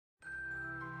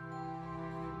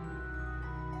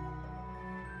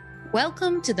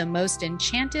Welcome to the most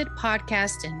enchanted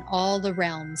podcast in all the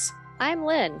realms. I'm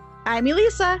Lynn. I'm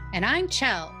Elisa. And I'm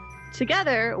Chell.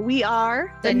 Together, we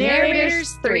are The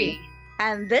Narrators 3.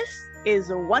 And this is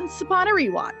Once Upon a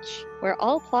Rewatch, where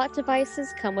all plot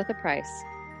devices come with a price.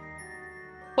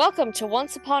 Welcome to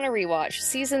Once Upon a Rewatch,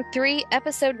 Season 3,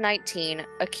 Episode 19,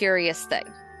 A Curious Thing.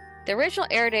 The original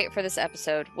air date for this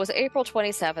episode was April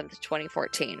 27th,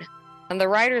 2014, and the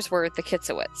writers were the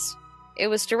Kitsowitz. It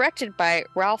was directed by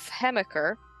Ralph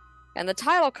Hemmicker, and the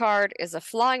title card is a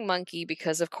flying monkey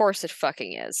because of course it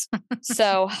fucking is.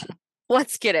 So,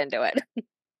 let's get into it.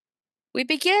 We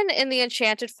begin in the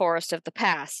enchanted forest of the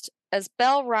past, as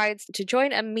Belle rides to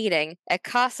join a meeting at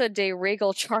Casa de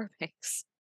Regal Charmings.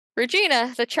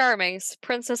 Regina, the Charmings,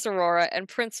 Princess Aurora, and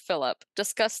Prince Philip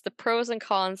discuss the pros and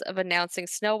cons of announcing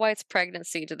Snow White's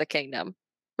pregnancy to the kingdom.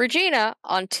 Regina,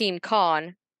 on Team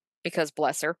Con, because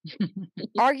bless her,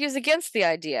 argues against the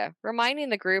idea, reminding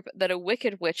the group that a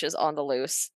wicked witch is on the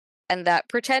loose, and that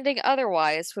pretending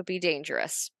otherwise would be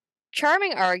dangerous.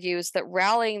 Charming argues that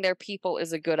rallying their people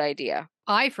is a good idea.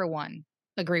 I, for one,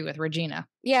 agree with Regina.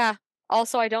 Yeah,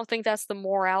 also I don't think that's the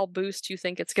morale boost you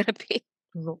think it's going to be.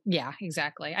 Yeah,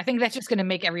 exactly. I think that's just going to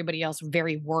make everybody else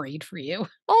very worried for you.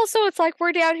 Also, it's like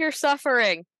we're down here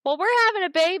suffering. Well, we're having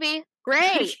a baby.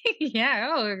 Great. Yeah,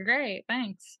 oh, great.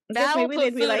 Thanks. That'll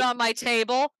put food on my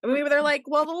table. Maybe they're like,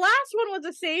 well, the last one was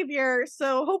a savior,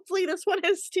 so hopefully this one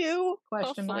is too.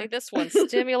 Hopefully this one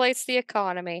stimulates the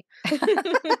economy.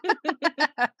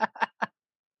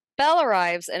 Belle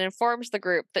arrives and informs the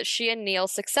group that she and Neil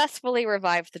successfully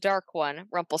revived the Dark One,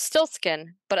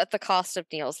 Rumpelstiltskin, but at the cost of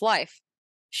Neil's life.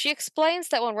 She explains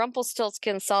that when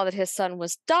Rumpelstiltskin saw that his son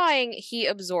was dying, he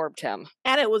absorbed him.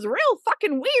 And it was real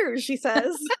fucking weird, she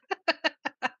says.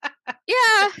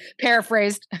 Yeah.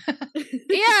 Paraphrased.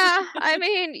 Yeah, I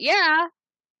mean, yeah.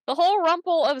 The whole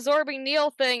Rumple absorbing Neil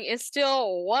thing is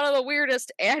still one of the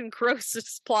weirdest and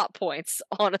grossest plot points,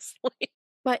 honestly.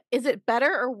 But is it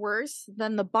better or worse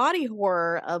than the body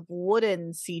horror of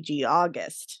wooden CG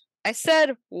August? I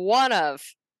said one of.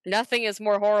 Nothing is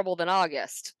more horrible than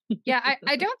August. Yeah,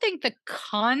 I don't think the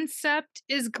concept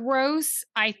is gross.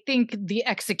 I think the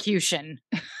execution.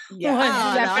 Yeah,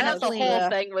 I thought the whole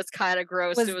thing was kind of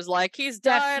gross. It was like, he's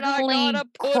dying, I gotta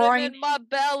put him in my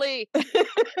belly. Well,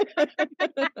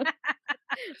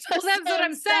 that's what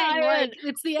I'm saying. Like,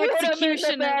 it's the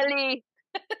execution.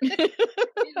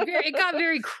 It got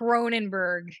very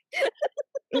Cronenberg.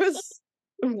 It was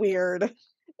weird.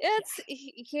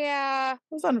 Yeah. It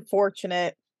was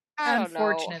unfortunate.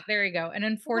 Unfortunate. There you go. An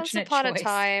unfortunate Once upon choice. a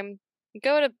time,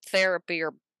 go to therapy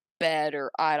or bed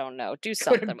or I don't know. Do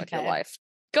something with your life.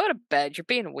 Go to bed. You're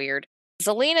being weird.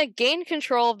 Zelena gained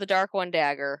control of the Dark One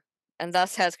dagger and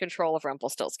thus has control of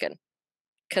Rumpelstiltskin.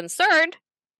 Concerned,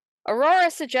 Aurora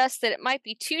suggests that it might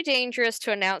be too dangerous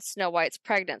to announce Snow White's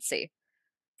pregnancy.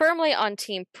 Firmly on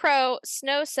Team Pro,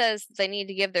 Snow says they need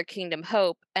to give their kingdom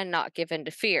hope and not give in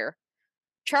to fear.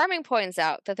 Charming points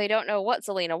out that they don't know what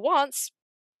Zelena wants,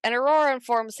 and Aurora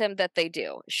informs him that they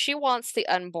do. She wants the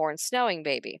unborn snowing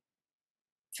baby.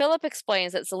 Philip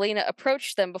explains that Zelena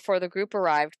approached them before the group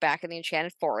arrived back in the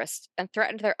Enchanted Forest and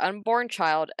threatened their unborn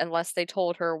child unless they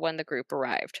told her when the group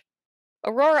arrived.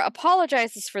 Aurora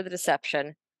apologizes for the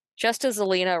deception, just as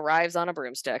Zelena arrives on a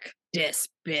broomstick. This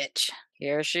bitch.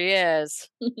 Here she is.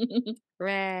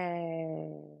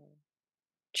 Hooray.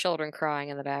 Children crying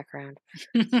in the background.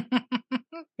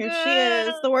 Here she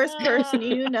is, the worst person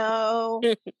you know.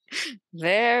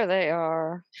 There they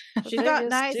are. She's got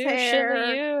nice hair in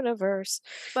the universe,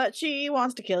 but she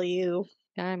wants to kill you.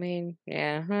 I mean,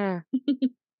 yeah.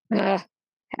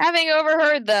 Having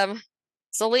overheard them,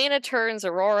 Zelena turns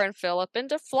Aurora and Philip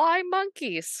into fly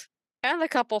monkeys, and the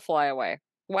couple fly away.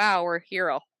 Wow, we're here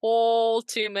a whole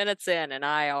 2 minutes in, and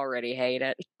I already hate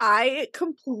it. I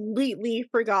completely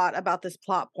forgot about this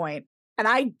plot point, and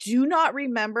I do not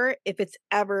remember if it's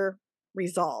ever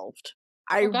resolved.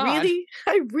 I really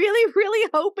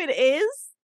hope it is.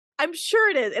 I'm sure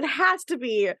it is. It has to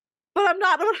be, but I'm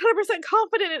not 100%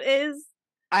 confident it is.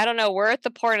 I don't know. We're at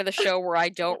the point of the show where I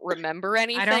don't remember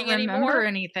anything anymore. I don't remember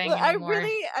anything anymore.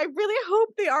 I really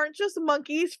hope they aren't just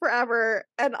monkeys forever.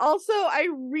 And also, I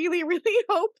really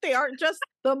hope they aren't just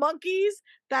the monkeys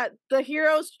that the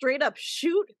heroes straight up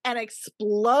shoot and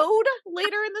explode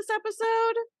later in this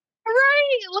episode.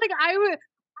 Right? Like,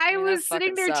 I was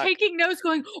sitting there taking notes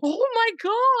going, oh my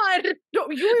god! No,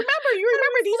 you remember,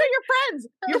 these are your friends.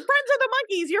 Your friends are the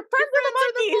monkeys. Your friends are the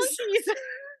monkeys.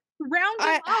 Round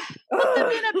them up, put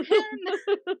them in a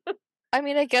pen. I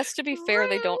mean, I guess to be fair,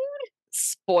 they don't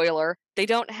spoiler. They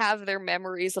don't have their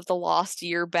memories of the lost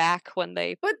year back when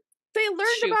they They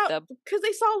learned about because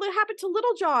they saw what happened to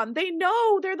Little John. They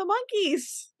know they're the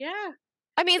monkeys. Yeah.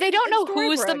 I mean, they don't know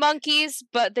who's the monkeys,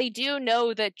 but they do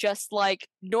know that just like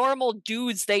normal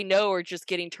dudes they know are just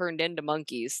getting turned into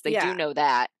monkeys. They do know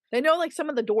that. They know like some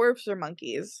of the dwarves are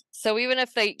monkeys. So even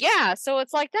if they, so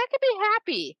it's like that could be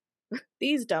happy.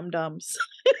 These dum-dums.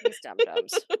 These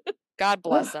dum-dums. God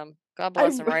bless them. God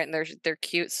bless them, right? And their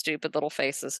cute, stupid little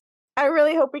faces. I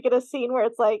really hope we get a scene where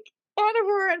it's like, Anne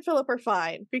Aurora and Philip are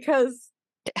fine because...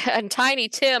 And Tiny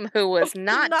Tim, who was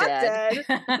not dead.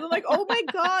 I'm like, oh my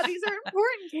god, these are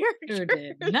important characters. Who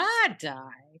did not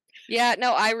die. Yeah,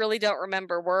 no, I really don't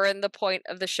remember. We're in the point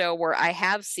of the show where I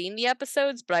have seen the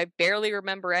episodes, but I barely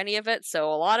remember any of it.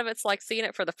 So a lot of it's like seeing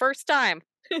it for the first time.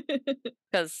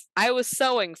 Because I was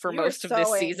sewing for most of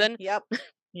this season. Yep.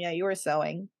 Yeah, you were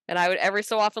sewing. And I would every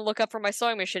so often look up from my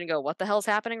sewing machine and go, what the hell's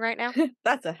happening right now?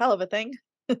 That's a hell of a thing.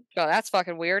 Oh, that's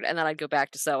fucking weird. And then I'd go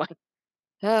back to sewing.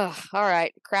 Oh, all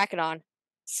right, cracking on.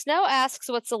 Snow asks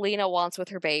what Zelena wants with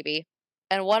her baby,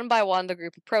 and one by one the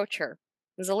group approach her.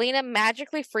 Zelena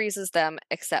magically freezes them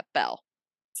except Belle.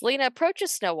 Zelena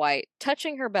approaches Snow White,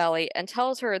 touching her belly, and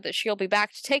tells her that she'll be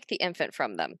back to take the infant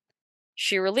from them.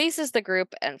 She releases the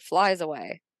group and flies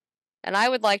away. And I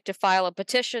would like to file a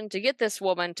petition to get this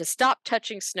woman to stop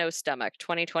touching Snow's stomach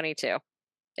 2022.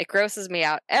 It grosses me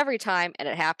out every time, and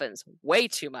it happens way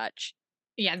too much.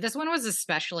 Yeah, this one was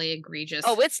especially egregious.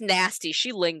 Oh, it's nasty.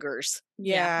 She lingers.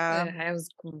 Yeah. It was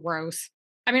gross.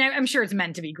 I mean, I'm sure it's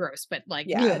meant to be gross, but like...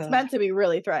 Yeah, it's meant to be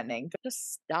really threatening.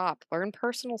 Just stop. Learn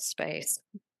personal space.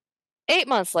 8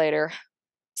 months later,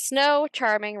 Snow,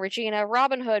 Charming, Regina,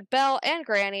 Robin Hood, Belle, and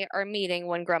Granny are meeting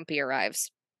when Grumpy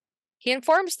arrives. He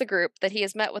informs the group that he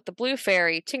has met with the Blue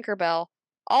Fairy, Tinkerbell,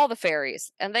 all the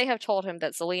fairies, and they have told him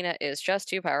that Zelena is just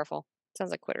too powerful. Sounds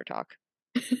like quitter talk.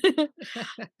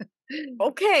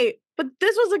 Okay, but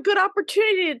this was a good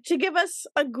opportunity to give us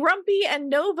a Grumpy and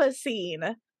Nova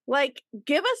scene. Like,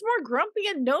 give us more Grumpy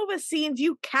and Nova scenes,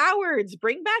 you cowards.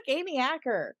 Bring back Amy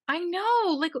Acker. I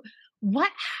know. Like,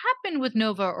 what happened with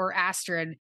Nova or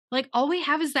Astrid? Like, all we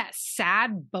have is that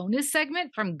sad bonus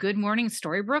segment from Good Morning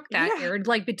Storybrooke that aired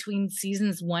like between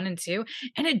seasons 1 and 2.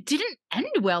 And it didn't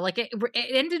end well. Like, it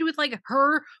ended with like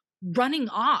her running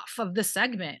off of the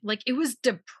segment. Like, it was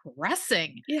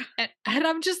depressing. Yeah. And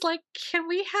I'm just like, can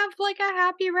we have like a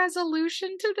happy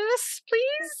resolution to this,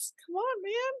 please? Come on,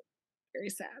 man. Very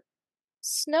sad.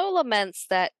 Snow laments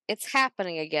that it's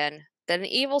happening again, that an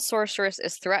evil sorceress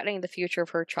is threatening the future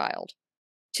of her child.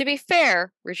 To be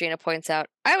fair, Regina points out,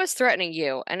 I was threatening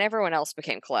you, and everyone else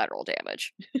became collateral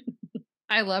damage.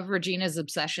 I love Regina's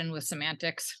obsession with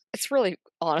semantics. It's really,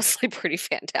 honestly, pretty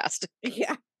fantastic.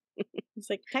 Yeah. It's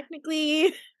like,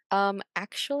 technically...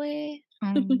 Actually...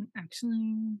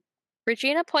 Actually...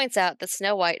 Regina points out that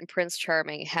Snow White and Prince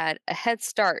Charming had a head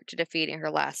start to defeating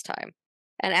her last time,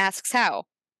 and asks how.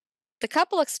 The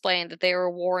couple explain that they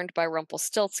were warned by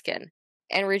Rumpelstiltskin,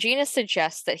 and Regina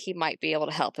suggests that he might be able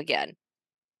to help again.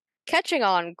 Catching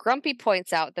on, Grumpy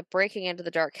points out that breaking into the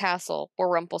Dark Castle, where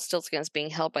Rumpelstiltskin is being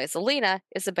held by Zelena,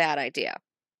 is a bad idea.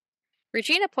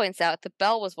 Regina points out that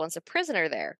Belle was once a prisoner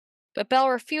there, but Belle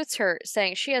refutes her,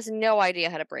 saying she has no idea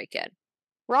how to break in.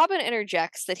 Robin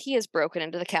interjects that he has broken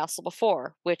into the castle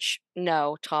before, which,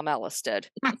 no, Tom Ellis did.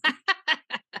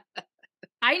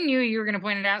 I knew you were going to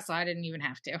point it out, so I didn't even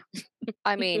have to.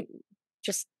 I mean,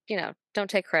 just, don't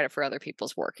take credit for other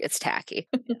people's work. It's tacky.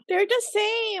 They're the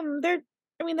same. They're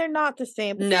not the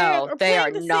same. No, they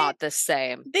are not the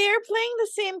same. They're playing the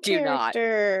same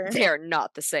character. They are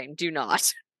not the same. Do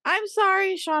not. I'm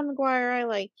sorry, Sean McGuire. I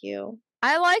like you.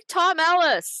 I like Tom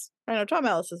Ellis. I know, Tom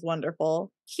Ellis is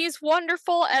wonderful. He's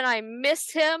wonderful, and I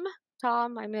miss him.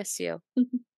 Tom, I miss you.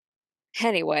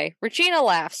 Anyway, Regina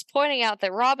laughs, pointing out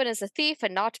that Robin is a thief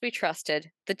and not to be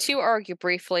trusted. The two argue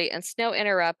briefly, and Snow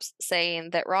interrupts, saying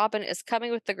that Robin is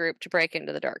coming with the group to break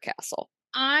into the Dark Castle.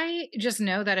 I just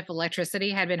know that if electricity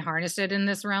had been harnessed in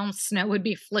this realm, Snow would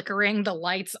be flickering the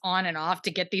lights on and off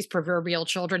to get these proverbial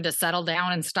children to settle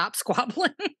down and stop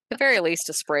squabbling. At the very least,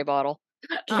 a spray bottle.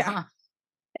 Yeah.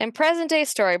 In present-day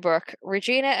Storybrooke,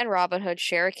 Regina and Robin Hood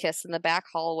share a kiss in the back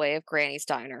hallway of Granny's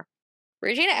diner.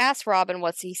 Regina asks Robin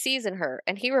what he sees in her,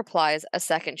 and he replies, a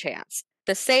second chance.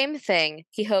 The same thing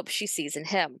he hopes she sees in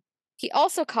him. He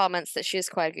also comments that she is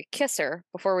quite a good kisser,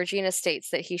 before Regina states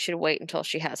that he should wait until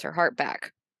she has her heart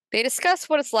back. They discuss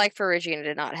what it's like for Regina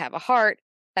to not have a heart,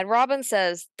 and Robin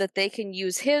says that they can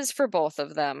use his for both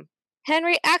of them.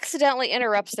 Henry accidentally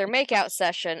interrupts their makeout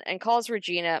session and calls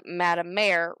Regina Madam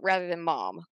Mayor rather than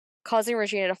Mom, causing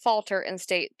Regina to falter and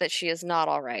state that she is not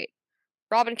all right.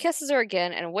 Robin kisses her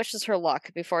again and wishes her luck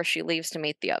before she leaves to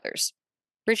meet the others.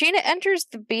 Regina enters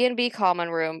the B&B common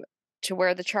room to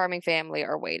where the charming family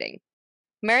are waiting.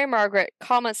 Mary Margaret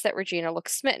comments that Regina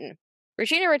looks smitten.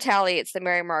 Regina retaliates that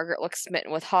Mary Margaret looks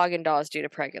smitten with Haagen-Dazs due to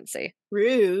pregnancy.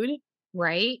 Rude.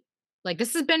 Right? Like,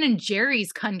 this has been in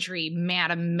Jerry's country,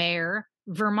 Madam Mayor.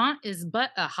 Vermont is but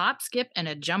a hop, skip, and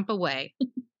a jump away.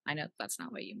 I know that's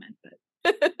not what you meant,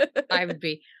 but I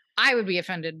would be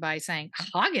offended by saying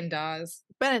Haagen-Dazs.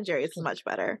 Ben & Jerry's is much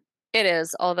better. It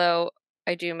is, although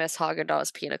I do miss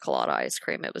Haagen-Dazs pina colada ice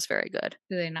cream. It was very good.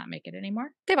 Do they not make it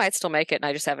anymore? They might still make it, and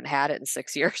I just haven't had it in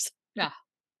 6 years. Yeah.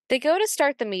 They go to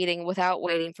start the meeting without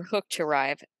waiting for Hook to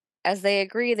arrive, as they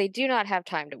agree they do not have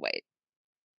time to wait.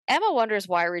 Emma wonders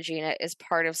why Regina is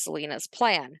part of Zelina's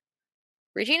plan.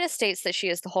 Regina states that she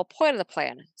is the whole point of the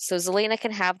plan, so Zelina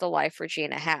can have the life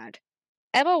Regina had.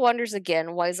 Emma wonders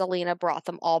again why Zelina brought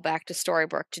them all back to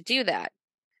Storybrooke to do that.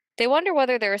 They wonder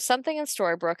whether there is something in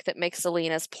Storybrooke that makes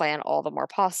Zelina's plan all the more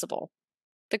possible.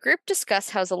 The group discuss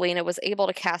how Zelina was able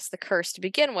to cast the curse to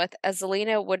begin with, as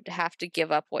Zelina would have to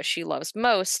give up what she loves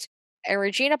most, and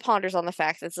Regina ponders on the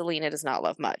fact that Zelina does not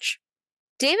love much.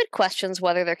 David questions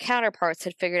whether their counterparts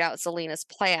had figured out Zelina's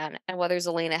plan, and whether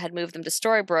Zelina had moved them to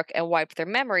Storybrooke and wiped their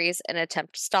memories in an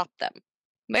attempt to stop them.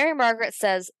 Mary Margaret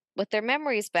says, with their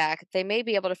memories back, they may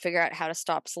be able to figure out how to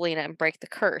stop Zelina and break the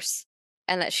curse,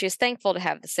 and that she is thankful to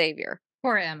have the savior.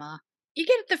 Poor Emma. You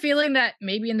get the feeling that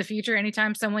maybe in the future,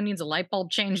 anytime someone needs a light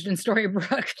bulb changed in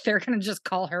Storybrooke, they're going to just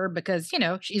call her because,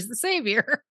 she's the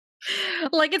savior.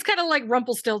 Like, it's kind of like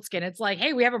Rumpelstiltskin. It's like,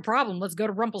 hey, we have a problem. Let's go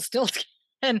to Rumpelstiltskin.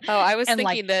 I was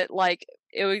thinking that,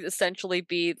 it would essentially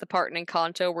be the part in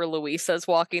Encanto where Luisa's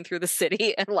walking through the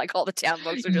city and, all the town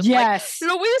folks are just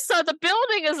Luisa, the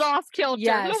building is off kilter.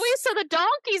 Yes. Luisa, the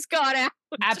donkeys got out.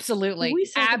 Absolutely.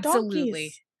 Luisa,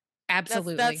 Absolutely.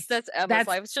 Absolutely. That's Emma's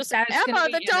life. It's just Emma,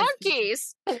 the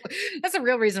donkeys. That's the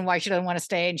real reason why she doesn't want to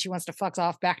stay and she wants to fuck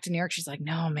off back to New York. She's like,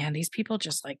 no, man, these people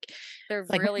just they're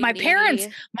really my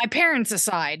needy. parents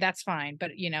aside, that's fine.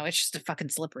 But it's just a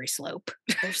fucking slippery slope.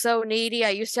 They're so needy.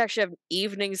 I used to actually have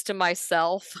evenings to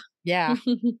myself. Yeah.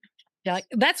 Yeah,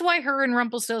 that's why her and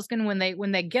Rumpelstiltskin, when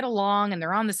they get along and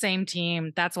they're on the same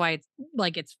team, that's why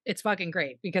it's fucking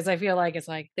great, because I feel like it's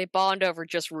like they bond over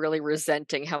just really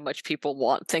resenting how much people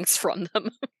want things from them.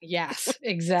 Yes,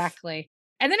 exactly.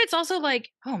 And then it's also like,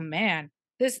 oh man,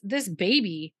 this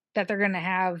baby that they're gonna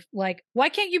have, why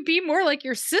can't you be more like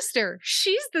your sister?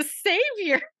 She's the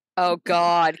savior. Oh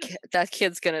God, that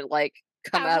kid's gonna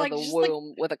come out of the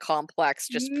womb with a complex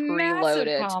just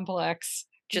preloaded. Complex.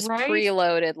 Just right?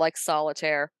 preloaded like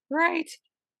solitaire. Right.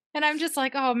 And I'm just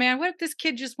like, oh man, what if this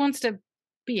kid just wants to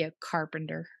be a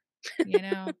carpenter?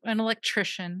 An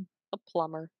electrician. A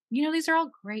plumber. These are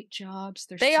all great jobs.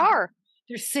 They're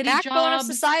city backbone jobs.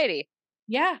 of society.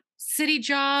 Yeah. City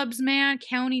jobs, man.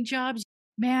 County jobs.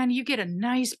 Man, you get a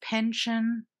nice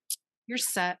pension. You're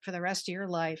set for the rest of your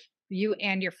life. You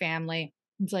and your family.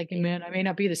 It's like, man, I may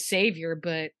not be the savior,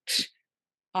 but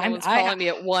no one's calling me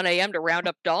at 1 a.m. to round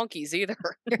up donkeys either.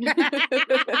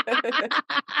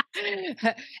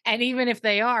 And even if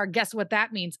they are, guess what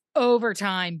that means?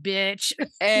 Overtime, bitch.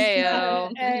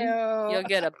 Ayo. Ayo. You'll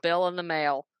get a bill in the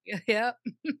mail. Yep.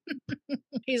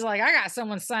 He's like, I got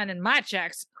someone signing my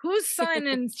checks. Who's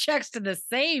signing checks to the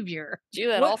savior? Do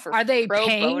that all for are they pro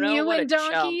paying bono? you What in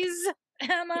donkeys,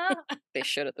 Emma? They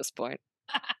should at this point.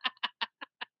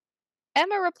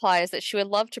 Emma replies that she would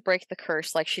love to break the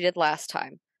curse like she did last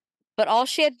time, but all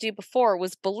she had to do before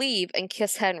was believe and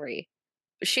kiss Henry.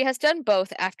 She has done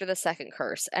both after the second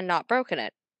curse and not broken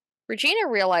it. Regina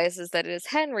realizes that it is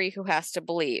Henry who has to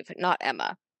believe, not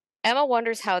Emma. Emma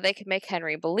wonders how they can make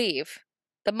Henry believe.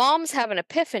 The moms have an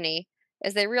epiphany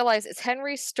as they realize it's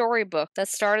Henry's storybook that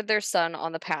started their son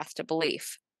on the path to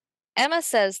belief. Emma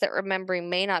says that remembering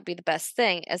may not be the best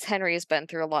thing, as Henry has been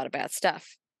through a lot of bad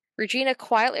stuff. Regina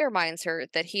quietly reminds her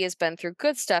that he has been through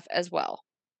good stuff as well.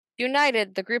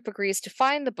 United, the group agrees to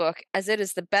find the book, as it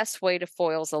is the best way to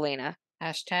foil Zelina.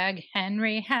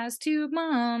 #Henry has two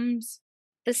moms.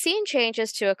 The scene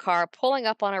changes to a car pulling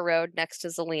up on a road next to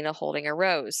Zelina holding a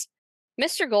rose.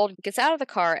 Mr. Gold gets out of the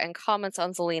car and comments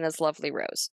on Zelina's lovely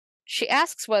rose. She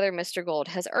asks whether Mr. Gold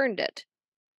has earned it.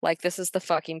 Like this is the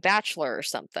fucking Bachelor or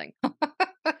something.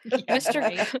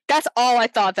 That's all I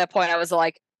thought at that point. I was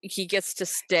like, he gets to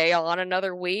stay on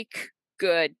another week?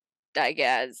 Good, I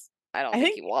guess. I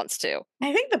think he wants to.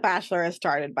 I think The Bachelor has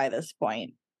started by this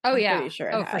point. Oh, I'm yeah. pretty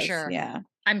sure for sure. Yeah.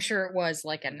 I'm sure it was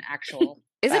like an actual.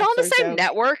 Is it on the same joke.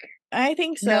 network? I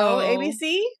think so. No.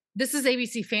 ABC? This is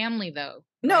ABC Family, though.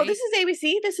 No, right? this is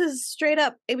ABC. This is straight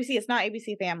up ABC. It's not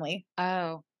ABC Family.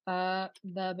 Oh,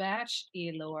 The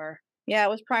Bachelor. Yeah, it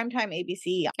was primetime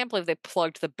ABC. I can't believe they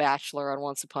plugged The Bachelor on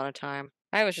Once Upon a Time.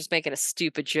 I was just making a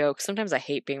stupid joke. Sometimes I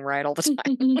hate being right all the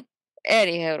time.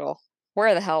 Anywho,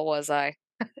 where the hell was I?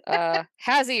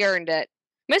 Has he earned it?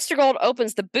 Mr. Gold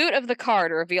opens the boot of the car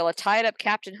to reveal a tied-up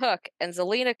Captain Hook, and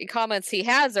Zelena comments he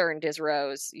has earned his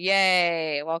rose.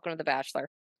 Yay! Welcome to The Bachelor.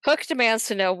 Hook demands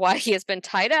to know why he has been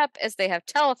tied up, as they have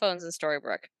telephones in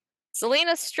Storybrooke.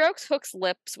 Zelena strokes Hook's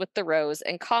lips with the rose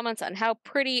and comments on how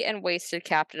pretty and wasted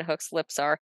Captain Hook's lips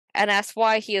are, and asks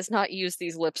why he has not used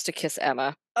these lips to kiss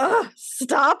Emma. Ugh,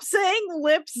 stop saying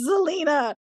lips,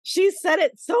 Zelena! She said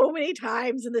it so many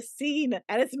times in the scene,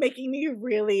 and it's making me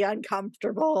really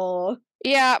uncomfortable.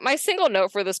 Yeah, my single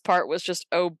note for this part was just,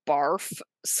 oh, barf.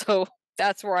 So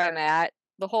that's where I'm at.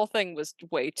 The whole thing was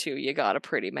way too, you got a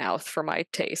pretty mouth for my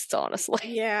tastes, honestly.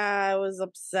 Yeah, it was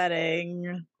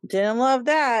upsetting. Didn't love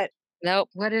that. Nope.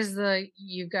 What is the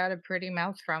you got a pretty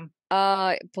mouth from?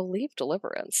 I believe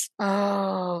Deliverance.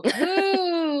 Oh.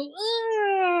 Ooh.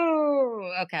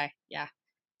 Ooh. Okay. Yeah.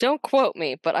 Don't quote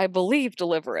me, but I believe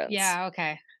Deliverance. Yeah,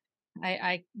 okay.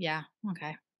 Yeah,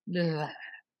 okay. Ugh.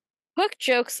 Hook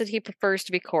jokes that he prefers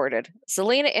to be courted.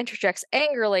 Zelena interjects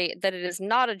angrily that it is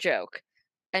not a joke,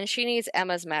 and she needs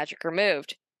Emma's magic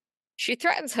removed. She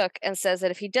threatens Hook and says that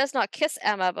if he does not kiss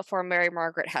Emma before Mary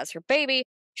Margaret has her baby,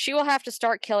 she will have to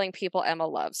start killing people Emma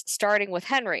loves, starting with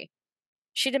Henry.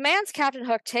 She demands Captain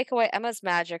Hook take away Emma's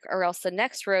magic, or else the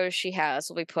next rose she has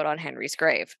will be put on Henry's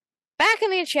grave. Back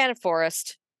in the Enchanted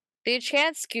Forest, the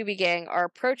Enchanted Scooby Gang are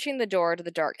approaching the door to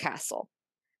the Dark Castle.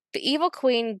 The evil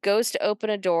queen goes to open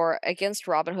a door against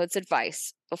Robin Hood's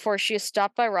advice, before she is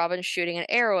stopped by Robin shooting an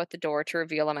arrow at the door to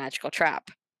reveal a magical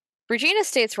trap. Regina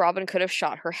states Robin could have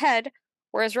shot her head,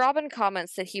 whereas Robin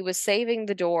comments that he was saving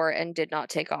the door and did not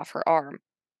take off her arm.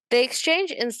 They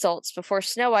exchange insults before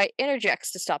Snow White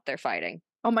interjects to stop their fighting.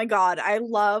 Oh my god, I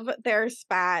love their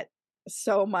spat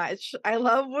so much. I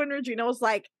love when Regina was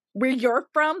like, where you're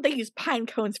from, they use pine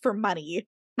cones for money.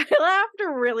 I laughed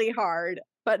really hard,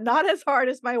 but not as hard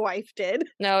as my wife did.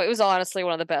 No, it was honestly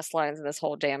one of the best lines in this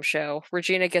whole damn show.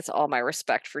 Regina gets all my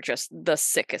respect for just the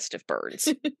sickest of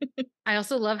birds. I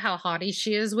also love how haughty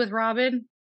she is with Robin.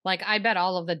 Like, I bet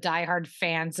all of the diehard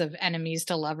fans of Enemies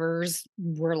to Lovers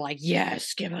were like,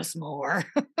 yes, give us more.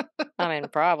 I mean,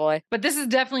 probably. But this is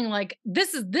definitely like,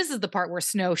 this is the part where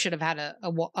Snow should have had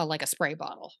a spray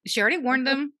bottle. She already warned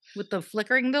them with the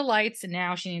flickering the lights, and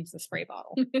now she needs the spray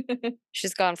bottle.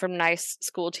 She's gone from nice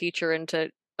school teacher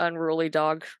into unruly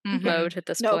dog mode at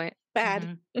this point.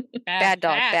 Bad. Mm-hmm. Bad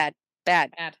dog.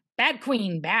 Bad. Bad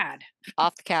queen. Bad.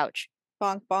 Off the couch.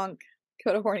 Bonk, bonk.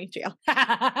 Go to horny jail.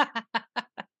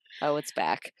 Oh, it's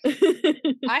back.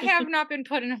 I have not been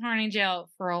put in horny jail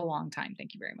for a long time.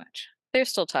 Thank you very much. There's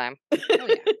still time. Oh,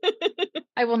 yeah.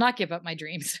 I will not give up my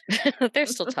dreams.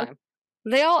 There's still time.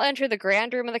 They all enter the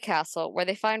grand room of the castle, where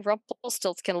they find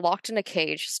Rumpelstiltskin locked in a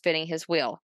cage, spinning his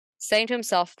wheel, saying to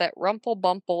himself that Rumple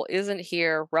Bumple isn't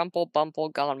here, Rumple Bumple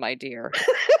gone, my dear.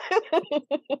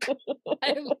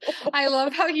 I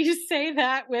love how you say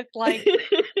that with like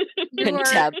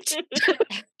contempt.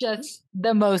 Just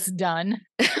the most done.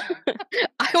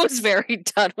 I was very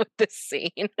done with this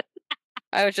scene.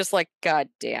 I was just like, God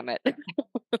damn it.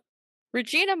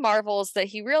 Regina marvels that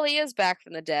he really is back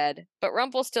from the dead, but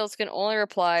Rumpelstiltskin only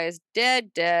replies,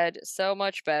 dead, dead, so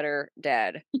much better,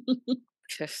 dead.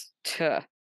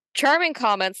 Charming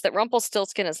comments that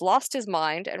Rumpelstiltskin has lost his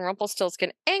mind, and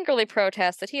Rumpelstiltskin angrily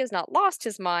protests that he has not lost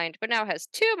his mind, but now has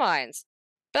two minds.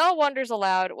 Belle wonders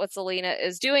aloud what Zelena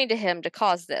is doing to him to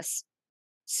cause this.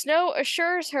 Snow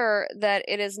assures her that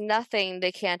it is nothing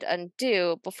they can't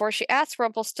undo before she asks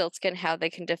Rumpelstiltskin how they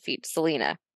can defeat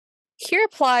Zelena. He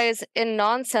replies in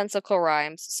nonsensical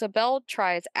rhymes, so Belle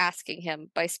tries asking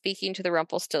him by speaking to the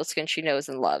Rumpelstiltskin she knows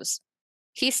and loves.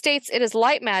 He states it is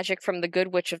light magic from the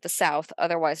Good Witch of the South,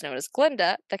 otherwise known as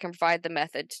Glinda, that can provide the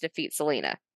method to defeat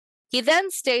Zelena. He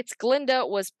then states Glinda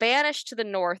was banished to the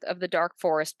north of the Dark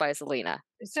Forest by Zelena.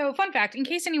 So, fun fact, in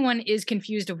case anyone is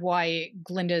confused of why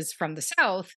Glinda's from the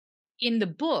South, in the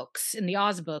books, in the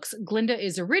Oz books, Glinda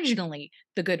is originally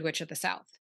the Good Witch of the South.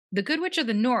 The Good Witch of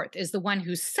the North is the one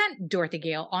who sent Dorothy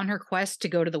Gale on her quest to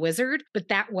go to the wizard, but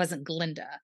that wasn't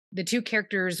Glinda. The two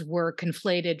characters were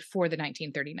conflated for the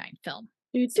 1939 film.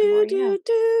 The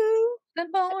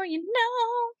more you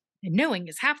know. And knowing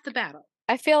is half the battle.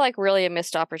 I feel like really a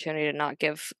missed opportunity to not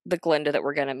give the Glinda that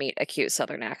we're going to meet a cute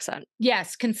Southern accent.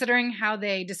 Yes, considering how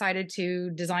they decided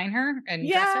to design her and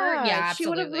dress her. Yeah, absolutely. She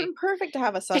would have been perfect to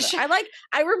have a Southern.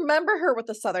 I remember her with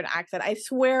a Southern accent. I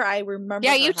swear I remember.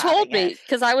 Yeah, you told me,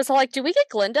 because I was like, "Do we get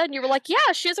Glinda?" And you were like,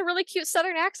 "Yeah, she has a really cute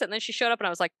Southern accent." And then she showed up, and I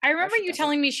was like, "I remember you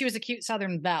telling me she was a cute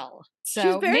Southern belle."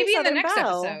 So maybe in the next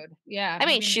episode. Yeah, I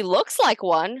mean, she looks like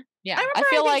one. Yeah. I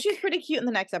feel like she's pretty cute in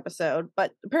the next episode,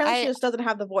 but apparently she just doesn't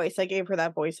have the voice. I gave her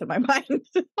that voice in my mind. Well,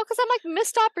 because I'm like,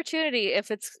 missed opportunity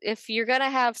if you're gonna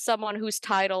have someone whose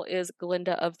title is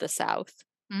Glinda of the South,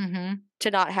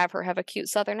 to not have her have a cute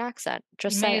Southern accent.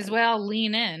 Just you saying. may as well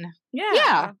lean in.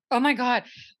 Yeah. Oh my God.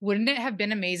 Wouldn't it have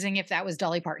been amazing if that was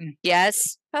Dolly Parton?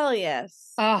 Yes. Hell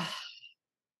yes. Oh,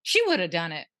 she would have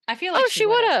done it. I feel like she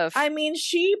would have. I mean,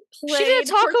 she did a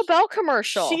Taco Bell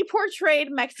commercial. She portrayed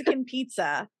Mexican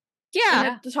pizza.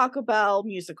 Yeah. In the Taco Bell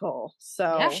musical.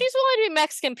 So if she's willing to be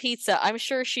Mexican pizza, I'm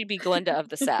sure she'd be Glinda of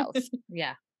the South.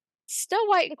 Yeah. Snow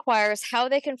White inquires how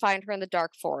they can find her in the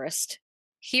dark forest.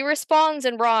 He responds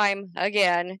in rhyme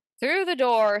again. Through the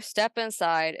door, step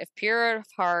inside. If pure of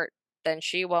heart, then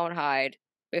she won't hide.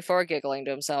 Before giggling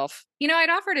to himself. You know, I'd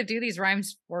offer to do these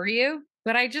rhymes for you,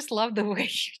 but I just love the way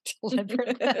you deliver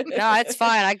them. No, it's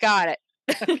fine. I got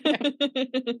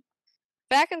it.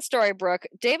 Back in Storybrooke,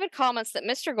 David comments that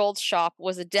Mr. Gold's shop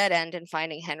was a dead end in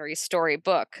finding Henry's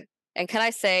storybook. And can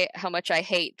I say how much I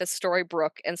hate the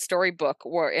Storybrooke and Storybook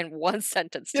were in one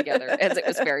sentence together, as it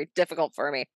was very difficult for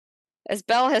me, as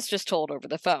Belle has just told over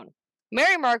the phone.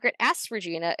 Mary Margaret asks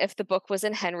Regina if the book was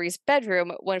in Henry's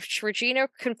bedroom, which Regina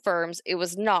confirms it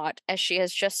was not, as she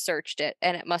has just searched it,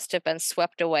 and it must have been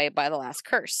swept away by the last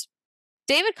curse.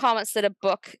 David comments that a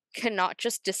book cannot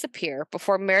just disappear,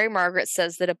 before Mary Margaret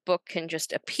says that a book can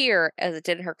just appear, as it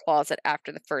did in her closet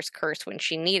after the first curse when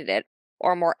she needed it,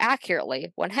 or more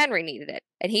accurately, when Henry needed it,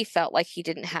 and he felt like he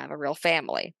didn't have a real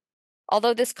family.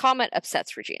 Although this comment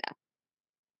upsets Regina.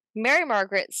 Mary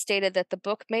Margaret stated that the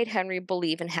book made Henry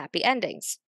believe in happy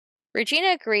endings.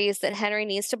 Regina agrees that Henry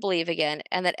needs to believe again,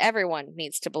 and that everyone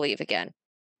needs to believe again.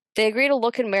 They agree to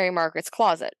look in Mary Margaret's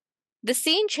closet. The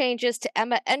scene changes to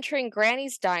Emma entering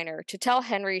Granny's diner to tell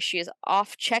Henry she is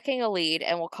off checking a lead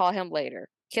and will call him later,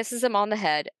 kisses him on the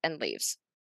head, and leaves.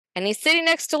 And he's sitting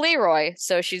next to Leroy,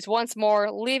 so she's once more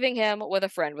leaving him with a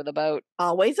friend with a boat.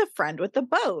 Always a friend with a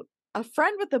boat. A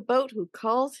friend with a boat who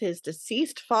calls his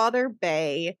deceased father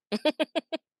Bay.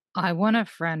 I want a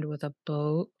friend with a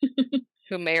boat.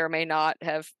 Who may or may not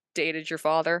have dated your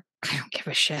father. I don't give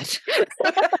a shit.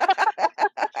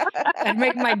 That'd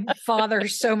make my father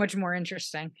so much more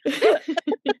interesting.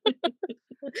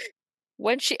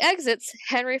 When she exits,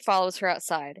 Henry follows her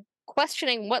outside,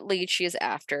 questioning what lead she is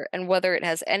after and whether it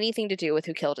has anything to do with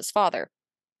who killed his father.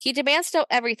 He demands to know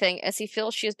everything as he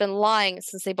feels she has been lying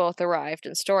since they both arrived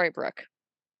in Storybrooke.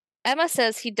 Emma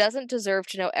says he doesn't deserve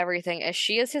to know everything as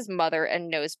she is his mother and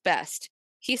knows best.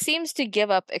 He seems to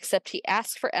give up except he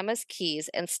asks for Emma's keys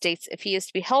and states if he is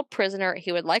to be held prisoner,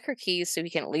 he would like her keys so he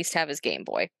can at least have his Game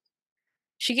Boy.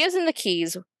 She gives him the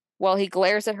keys while he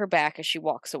glares at her back as she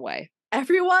walks away.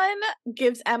 Everyone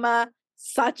gives Emma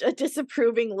such a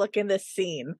disapproving look in this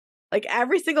scene. Like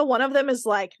every single one of them is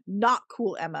like, not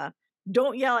cool, Emma.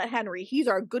 Don't yell at Henry. He's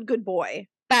our good boy.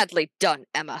 Badly done,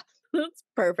 Emma. That's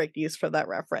perfect use for that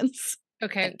reference.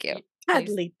 Okay. Thank you.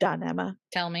 Badly done, Emma.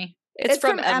 Tell me. It's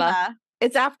from Emma.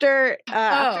 It's after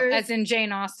as in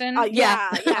Jane Austen?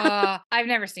 Yeah. I've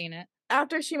never seen it.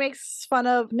 After she makes fun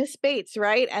of Miss Bates,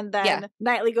 right? And then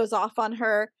Knightley goes off on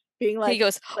her, being like, he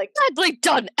goes, badly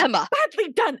done, Emma.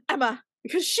 Badly done, Emma.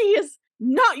 Because she is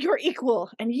not your equal,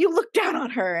 and you look down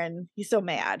on her, and he's so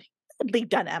mad. Badly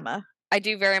done, Emma. I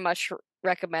do very much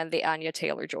recommend the Anya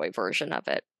Taylor-Joy version of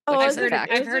it. I've heard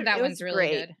that one's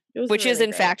really good. Which is,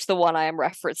 in fact, the one I am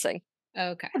referencing.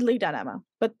 Okay. Badly done, Emma.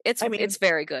 But it's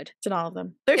very good. It's in all of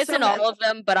them. It's in all of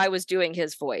them, but I was doing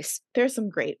his voice. There's some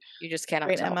great. You just cannot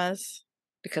great tell. Emmas.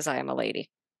 Because I am a lady.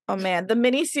 Oh man, the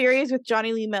miniseries with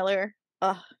Johnny Lee Miller.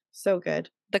 Oh, so good.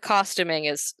 The costuming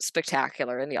is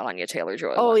spectacular in the Anya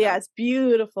Taylor-Joy. Oh yeah, it's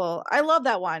beautiful. I love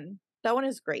that one. That one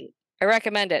is great. I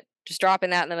recommend it. Just dropping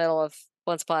that in the middle of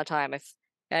Once Upon a Time. If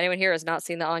anyone here has not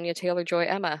seen the Anya Taylor-Joy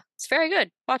Emma, it's very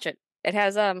good. Watch it. It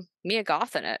has Mia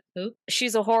Goth in it. Who?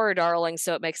 She's a horror darling,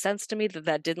 so it makes sense to me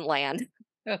that didn't land.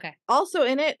 Okay. Also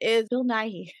in it is Bill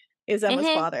Nighy, is Emma's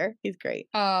father. He's great.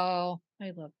 Oh,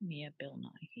 I love Mia Bill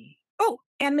Nighy. Oh,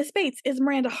 and Miss Bates is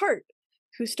Miranda Hart,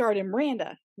 who starred in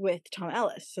Miranda with Tom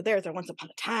Ellis. So there's a Once Upon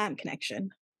a Time connection.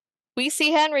 We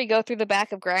see Henry go through the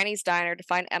back of Granny's diner to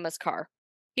find Emma's car.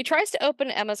 He tries to open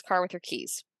Emma's car with her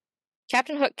keys.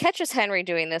 Captain Hook catches Henry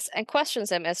doing this and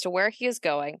questions him as to where he is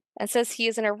going and says he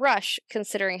is in a rush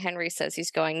considering Henry says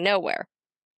he's going nowhere.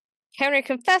 Henry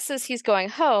confesses he's going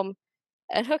home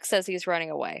and Hook says he's running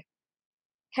away.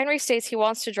 Henry states he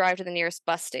wants to drive to the nearest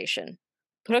bus station,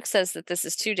 but Hook says that this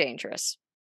is too dangerous.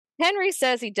 Henry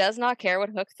says he does not care what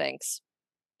Hook thinks.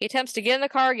 He attempts to get in the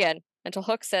car again until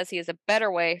Hook says he has a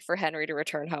better way for Henry to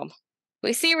return home.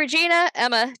 We see Regina,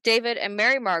 Emma, David, and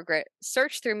Mary Margaret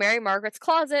search through Mary Margaret's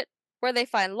closet where they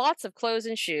find lots of clothes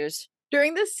and shoes.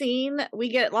 During this scene, we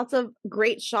get lots of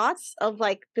great shots of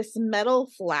like this metal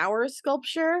flower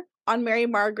sculpture on Mary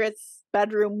Margaret's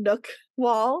bedroom nook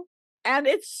wall. And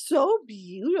it's so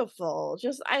beautiful.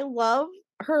 Just, I love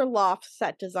her loft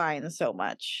set design so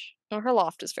much. Oh, her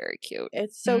loft is very cute.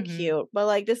 It's so cute. But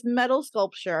like this metal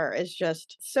sculpture is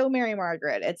just so Mary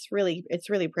Margaret. It's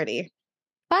really pretty.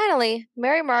 Finally,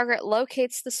 Mary Margaret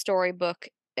locates the storybook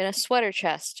in a sweater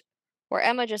chest where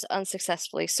Emma just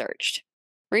unsuccessfully searched.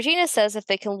 Regina says if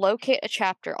they can locate a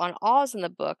chapter on Oz in the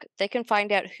book, they can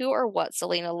find out who or what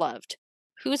Zelena loved,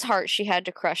 whose heart she had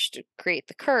to crush to create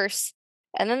the curse,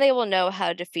 and then they will know how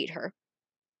to defeat her.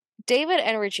 David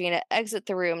and Regina exit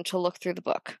the room to look through the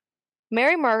book.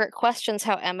 Mary Margaret questions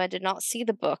how Emma did not see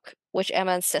the book, which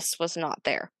Emma insists was not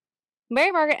there.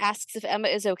 Mary Margaret asks if Emma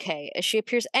is okay, as she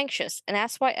appears anxious, and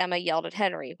asks why Emma yelled at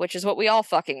Henry, which is what we all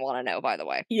fucking want to know, by the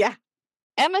way. Yeah.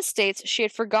 Emma states she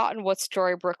had forgotten what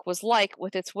Storybrooke was like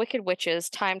with its wicked witches,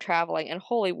 time traveling, and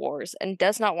holy wars, and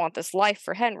does not want this life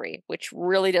for Henry, which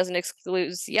really doesn't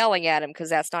exclude yelling at him because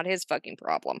that's not his fucking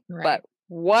problem. Right. But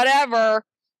whatever.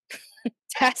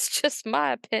 That's just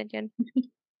my opinion.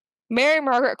 Mary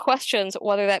Margaret questions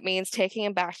whether that means taking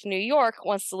him back to New York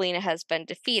once Zelena has been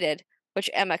defeated, which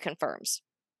Emma confirms.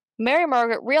 Mary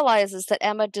Margaret realizes that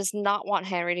Emma does not want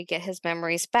Henry to get his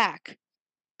memories back.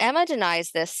 Emma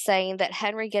denies this, saying that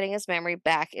Henry getting his memory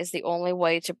back is the only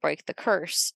way to break the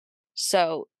curse.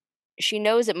 So, she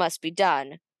knows it must be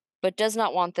done, but does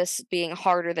not want this being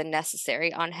harder than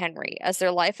necessary on Henry, as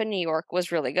their life in New York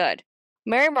was really good.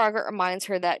 Mary Margaret reminds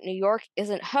her that New York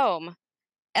isn't home.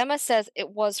 Emma says it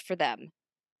was for them,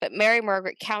 but Mary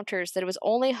Margaret counters that it was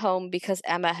only home because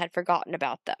Emma had forgotten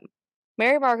about them.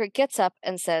 Mary Margaret gets up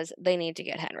and says they need to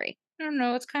get Henry. I don't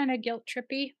know, it's kind of guilt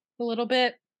trippy a little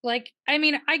bit. Like, I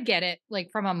mean, I get it, like,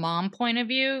 from a mom point of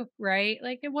view, right?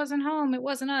 Like, it wasn't home, it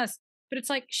wasn't us. But it's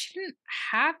like, she didn't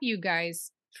have you guys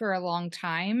for a long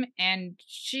time, and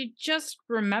she just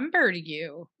remembered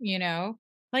you, you know?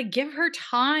 Like, give her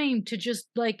time to just,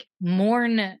 like,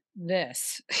 mourn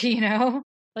this, you know?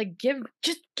 Like,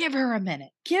 just give her a minute.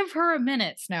 Give her a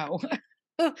minute, Snow.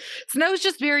 Snow's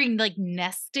just very like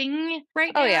nesting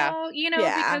right now, you know,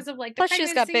 because of like the plus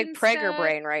she's got big pregger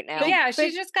brain right now. Yeah,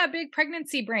 she's just got big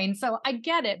pregnancy brain. So I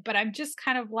get it, but I'm just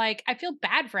kind of like, I feel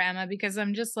bad for Emma because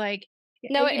I'm just like,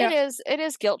 no, it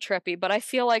is guilt trippy, but I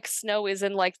feel like Snow is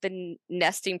in like the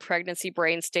nesting pregnancy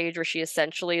brain stage where she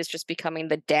essentially is just becoming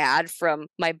the dad from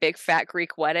My Big Fat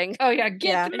Greek Wedding. Oh yeah,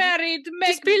 get married,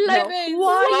 make be like,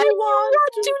 why you want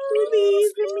to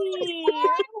leave me?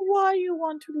 Why you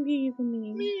want to leave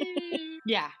me?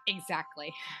 Yeah,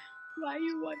 exactly. Why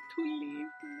you want to leave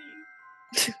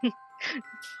me?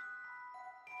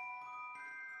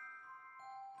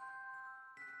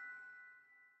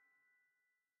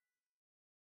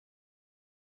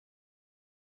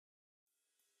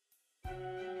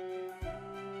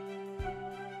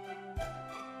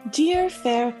 Dear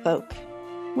fair folk,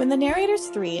 when the narrators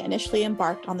three initially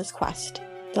embarked on this quest,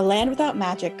 the land without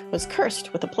magic was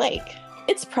cursed with a plague.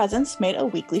 Its presence made a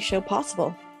weekly show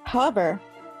possible. However,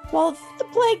 while the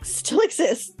plague still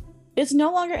exists, it is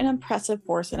no longer an impressive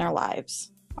force in our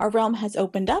lives. Our realm has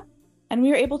opened up, and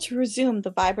we are able to resume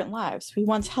the vibrant lives we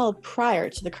once held prior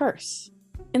to the curse.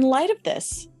 In light of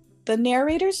this, the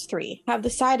narrators three have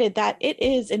decided that it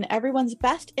is in everyone's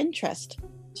best interest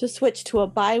to switch to a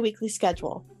bi-weekly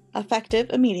schedule, effective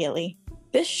immediately.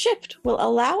 This shift will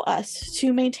allow us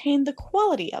to maintain the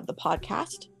quality of the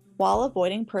podcast while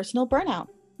avoiding personal burnout.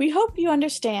 We hope you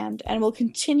understand and will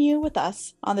continue with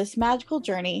us on this magical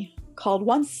journey called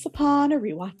Once Upon a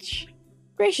Rewatch.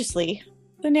 Graciously,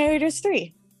 the Narrators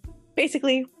 3.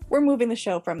 Basically, we're moving the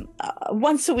show from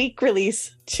once a week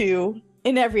release to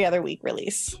an every other week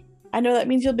release. I know that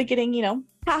means you'll be getting,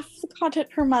 half the content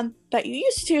per month that you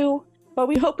used to, but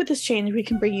we hope with this change we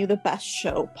can bring you the best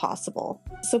show possible.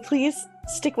 So please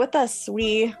stick with us.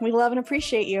 We love and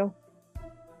appreciate you.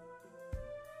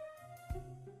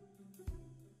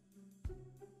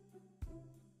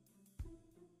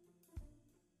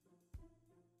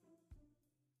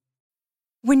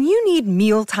 When you need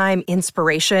mealtime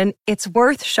inspiration, it's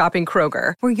worth shopping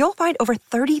Kroger, where you'll find over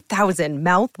 30,000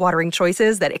 mouth-watering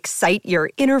choices that excite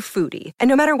your inner foodie. And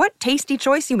no matter what tasty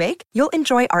choice you make, you'll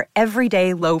enjoy our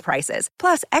everyday low prices,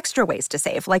 plus extra ways to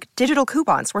save, like digital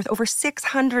coupons worth over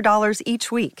 $600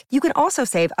 each week. You can also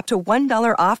save up to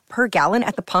 $1 off per gallon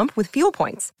at the pump with fuel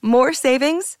points. More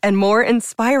savings and more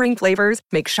inspiring flavors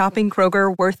make shopping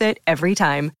Kroger worth it every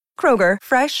time. Kroger,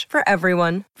 fresh for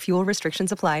everyone. Fuel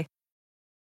restrictions apply.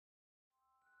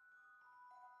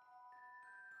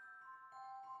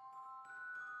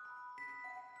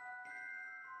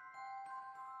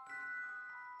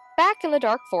 Back in the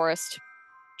dark forest,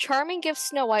 Charming gives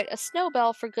Snow White a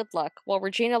snowbell for good luck while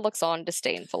Regina looks on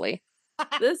disdainfully.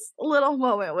 This little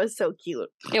moment was so cute.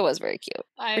 It was very cute.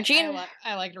 I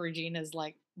liked Regina's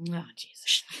like, oh,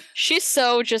 Jesus. She's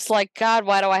so just like, God,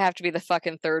 why do I have to be the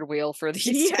fucking third wheel for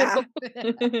these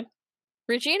two?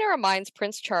 Regina reminds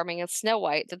Prince Charming and Snow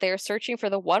White that they are searching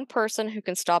for the one person who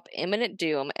can stop imminent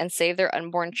doom and save their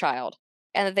unborn child,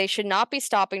 and that they should not be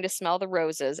stopping to smell the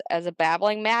roses as a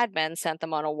babbling madman sent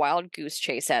them on a wild goose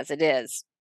chase as it is.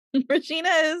 Regina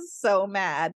is so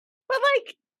mad, but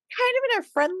like kind of in a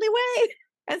friendly way.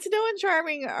 And Snow and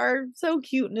Charming are so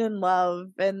cute and in love,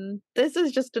 and this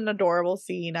is just an adorable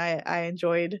scene. I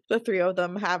enjoyed the three of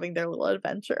them having their little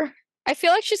adventure. I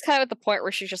feel like she's kind of at the point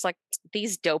where she's just like,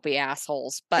 these dopey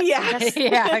assholes. But yeah,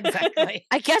 yeah, exactly.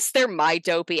 I guess they're my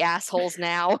dopey assholes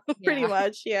now. Pretty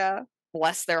much, yeah.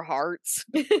 Bless their hearts.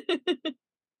 It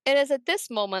is at this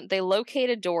moment they locate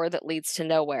a door that leads to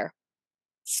nowhere.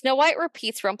 Snow White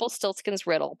repeats Rumpelstiltskin's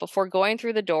riddle before going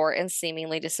through the door and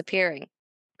seemingly disappearing.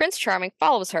 Prince Charming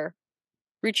follows her.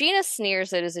 Regina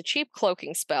sneers it is a cheap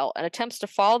cloaking spell and attempts to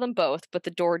follow them both, but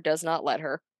the door does not let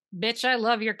her. Bitch, I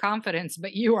love your confidence,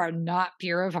 but you are not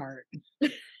pure of heart. The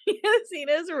scene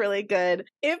is really good.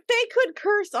 If they could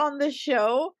curse on the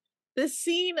show, the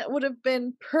scene would have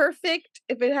been perfect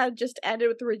if it had just ended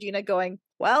with Regina going,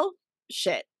 well,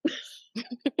 shit.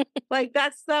 Like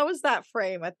that was that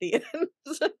frame at the end.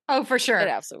 Oh, for sure. It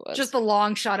absolutely was. Just the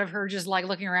long shot of her just like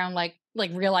looking around, like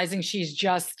realizing she's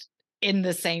just in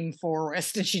the same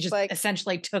forest, and she just like,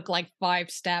 essentially took like 5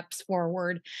 steps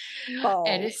forward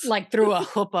and it, like through a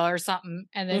chuppah or something,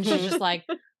 and then she's just like,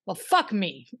 well, fuck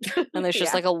me. And there's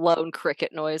just like a lone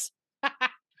cricket noise.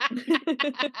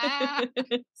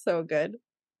 So good.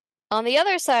 On the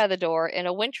other side of the door, in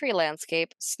a wintry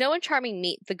landscape, Snow and Charming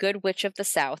meet the Good Witch of the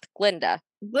South, Glinda.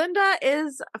 Glinda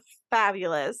is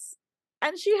fabulous.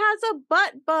 And she has a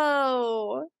butt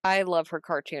bow. I love her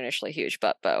cartoonishly huge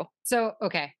butt bow. So,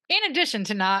 okay. In addition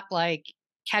to not like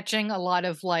catching a lot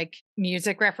of like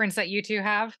music reference that you two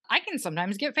have, I can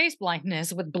sometimes get face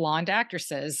blindness with blonde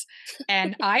actresses.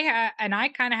 And I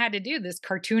kind of had to do this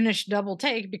cartoonish double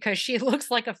take because she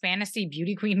looks like a fantasy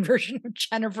beauty queen version of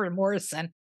Jennifer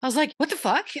Morrison. I was like, what the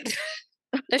fuck?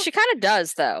 She kind of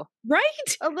does, though.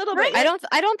 Right? A little bit. I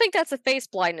don't think that's a face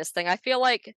blindness thing. I feel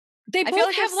like they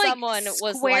both have like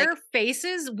square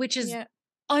faces, which is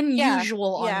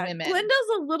unusual on women. Glinda's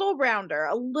a little rounder.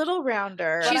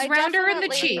 She's rounder in the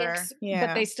cheeks,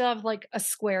 but they still have like a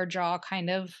square jaw,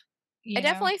 kind of. I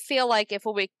definitely feel like if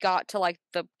we got to like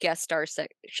the guest star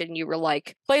section, you were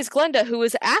like, plays Glinda, who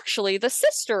is actually the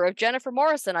sister of Jennifer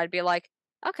Morrison, I'd be like,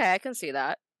 okay, I can see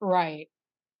that. Right.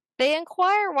 They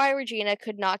inquire why Regina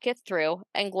could not get through,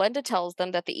 and Glinda tells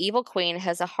them that the evil queen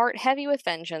has a heart heavy with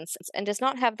vengeance and does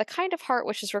not have the kind of heart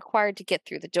which is required to get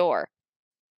through the door.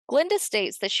 Glinda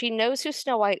states that she knows who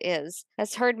Snow White is,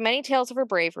 has heard many tales of her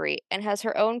bravery, and has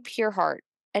her own pure heart,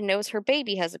 and knows her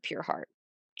baby has a pure heart.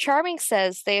 Charming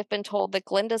says they have been told that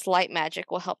Glinda's light magic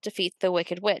will help defeat the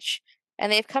Wicked Witch,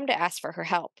 and they've come to ask for her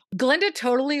help. Glinda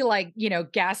totally, like,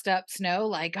 gassed up Snow,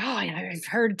 like, oh, I've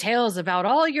heard tales about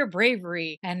all your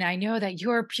bravery, and I know that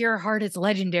your pure heart is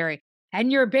legendary,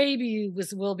 and your baby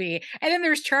will be. And then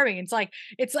there's Charming.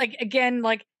 It's like, again,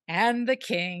 like, and the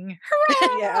king.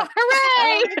 Hooray! Yeah.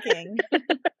 Hooray! The king.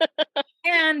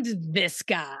 And this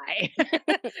guy.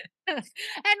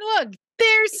 And look,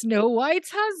 there's Snow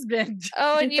White's husband.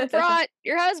 Oh, and you brought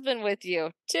your husband with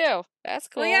you, too. That's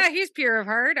cool. Well, yeah, he's pure of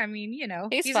heart. I mean,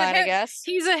 he's fine, I guess.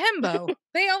 He's a himbo.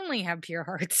 They only have pure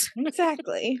hearts.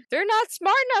 Exactly. They're not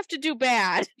smart enough to do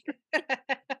bad.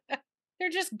 They're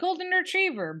just golden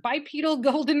retriever, bipedal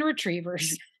golden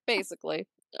retrievers. Basically.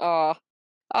 Oh,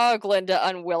 Glinda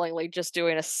unwillingly just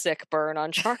doing a sick burn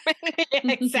on Charming.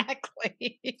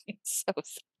 Exactly. So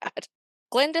sad.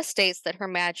 Glinda states that her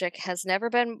magic has never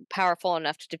been powerful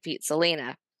enough to defeat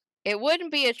Zelena. It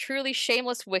wouldn't be a truly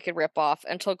shameless wicked ripoff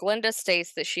until Glinda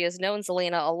states that she has known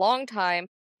Zelena a long time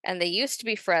and they used to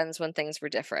be friends when things were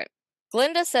different.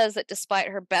 Glinda says that despite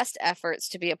her best efforts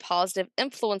to be a positive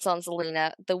influence on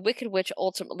Zelena, the Wicked Witch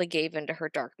ultimately gave in to her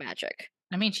dark magic.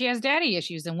 I mean, she has daddy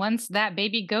issues, and once that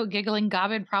baby goat giggling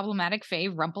gobbid problematic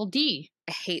fave Rumple D.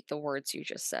 I hate the words you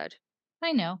just said.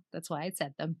 I know. That's why I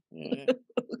said them.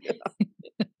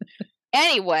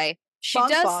 Anyway, she bonk,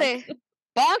 does bonk. say,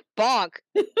 bonk, bonk.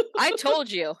 I told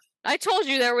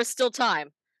you there was still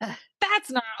time.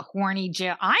 That's not horny,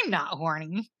 Jill. I'm not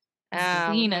horny.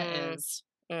 Zelena is.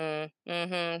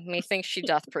 Methinks she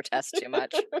doth protest too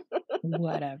much.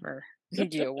 Whatever.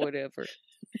 Yeah, whatever.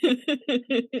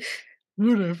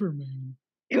 Whatever, man.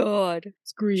 God.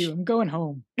 Screw you. I'm going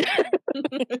home.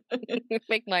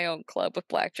 Make my own club with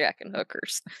blackjack and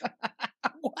hookers.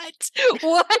 What?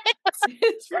 What?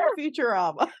 It's from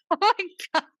Futurama. Oh my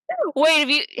God.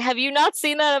 Wait, have you not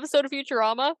seen that episode of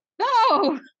Futurama?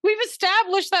 No, we've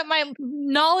established that my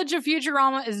knowledge of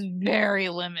Futurama is very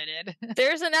limited.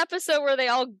 There's an episode where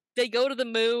they go to the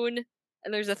moon,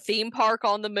 and there's a theme park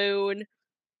on the moon,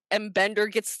 and Bender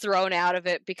gets thrown out of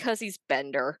it because he's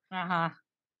Bender. Uh-huh.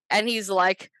 And he's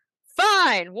like,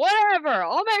 fine, whatever,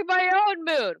 I'll make my own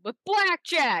moon with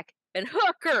blackjack and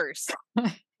hookers.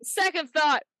 Second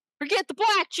thought, forget the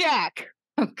blackjack.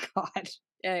 Oh God.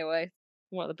 Anyway,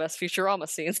 one of the best Futurama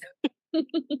scenes.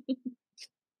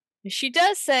 She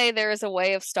does say there is a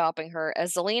way of stopping her,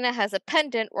 as Zelena has a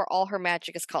pendant where all her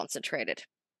magic is concentrated.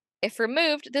 If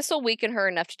removed, this will weaken her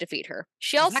enough to defeat her.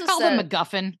 She also Is that called a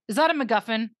MacGuffin? Is that a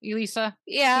MacGuffin, Elisa?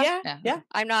 Yeah. Yeah.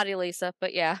 I'm not Elisa,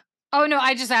 but yeah. Oh no,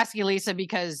 I just asked Elisa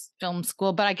because film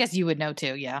school, but I guess you would know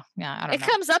too. Yeah. I don't know. It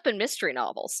comes up in mystery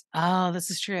novels. Oh, this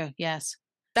is true. Yes.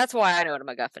 That's why I know what a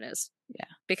MacGuffin is. Yeah.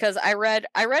 Because I read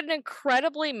an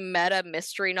incredibly meta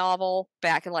mystery novel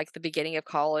back in like the beginning of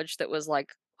college that was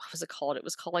like, what was it called? It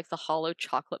was called like The Hollow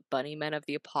Chocolate Bunny Men of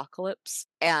the Apocalypse.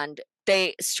 And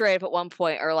they straight up at one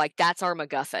point are like, that's our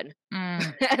MacGuffin.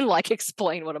 And like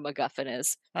explain what a MacGuffin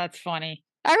is. That's funny.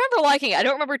 I remember liking it. I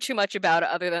don't remember too much about it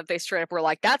other than they straight up were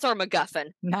like, that's our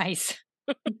MacGuffin. Nice.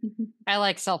 I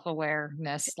like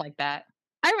self-awareness like that.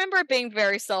 I remember it being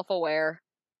very self-aware.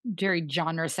 Very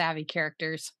genre-savvy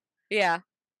characters. Yeah.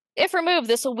 If removed,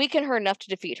 this will weaken her enough to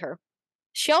defeat her.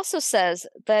 She also says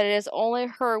that it is only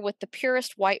her with the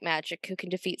purest white magic who can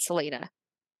defeat Selena.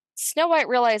 Snow White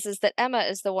realizes that Emma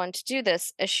is the one to do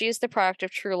this, as she is the product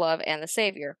of true love and the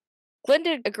savior.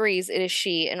 Glinda agrees it is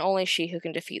she, and only she, who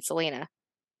can defeat Selena.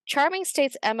 Charming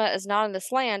states Emma is not in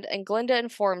this land, and Glinda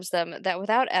informs them that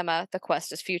without Emma, the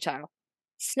quest is futile.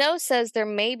 Snow says there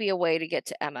may be a way to get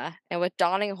to Emma, and with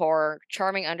dawning horror,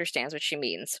 Charming understands what she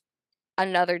means.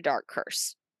 Another dark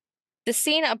curse. The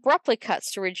scene abruptly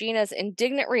cuts to Regina's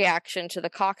indignant reaction to the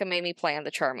cockamamie plan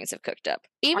the Charmings have cooked up.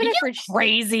 Even Are you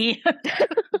crazy?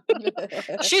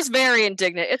 She's very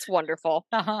indignant. It's wonderful.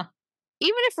 Uh-huh.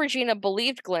 Even if Regina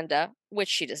believed Glinda, which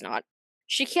she does not,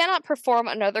 she cannot perform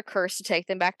another curse to take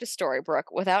them back to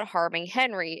Storybrooke without harming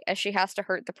Henry, as she has to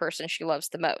hurt the person she loves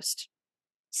the most.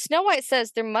 Snow White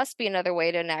says there must be another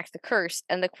way to enact the curse,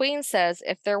 and the Queen says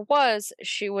if there was,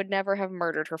 she would never have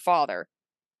murdered her father.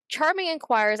 Charming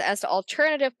inquires as to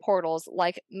alternative portals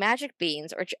like magic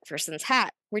beans or Jefferson's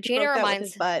hat. Regina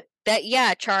reminds that,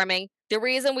 yeah, Charming, the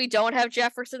reason we don't have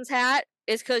Jefferson's hat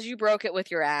is because you broke it with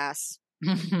your ass.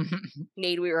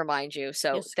 Need we remind you,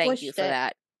 so thank you for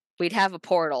that. We'd have a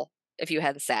portal if you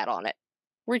hadn't sat on it.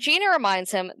 Regina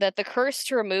reminds him that the curse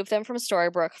to remove them from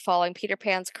Storybrooke following Peter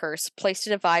Pan's curse placed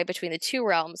a divide between the two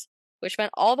realms, which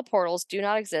meant all the portals do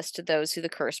not exist to those who the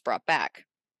curse brought back.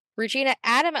 Regina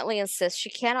adamantly insists she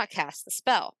cannot cast the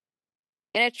spell.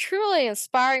 In a truly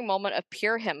inspiring moment of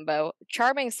pure himbo,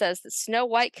 Charming says that Snow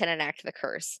White can enact the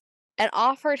curse, and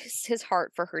offered his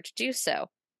heart for her to do so.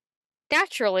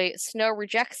 Naturally, Snow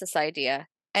rejects this idea,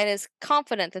 and is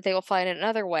confident that they will find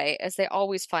another way, as they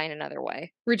always find another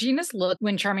way. Regina's look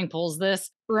when Charming pulls this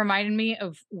reminded me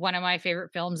of one of my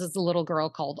favorite films. It's a little girl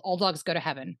called All Dogs Go to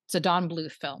Heaven. It's a Don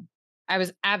Bluth film. I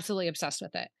was absolutely obsessed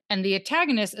with it. And the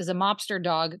antagonist is a mobster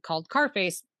dog called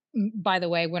Carface. By the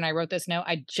way, when I wrote this note,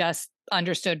 I just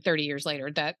understood 30 years later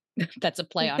that that's a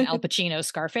play on Al Pacino's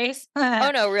Scarface.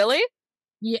 Oh, no, really?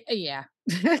 Yeah.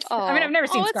 Oh. I mean, I've never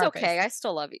seen Scarface. It's okay. I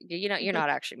still love you. You know, you're not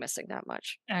actually missing that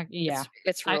much. Yeah.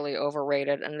 It's really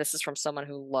overrated. And this is from someone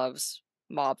who loves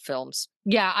mob films.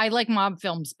 Yeah, I like mob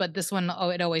films, but this one,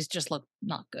 it always just looked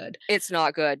not good. It's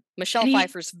not good. Michelle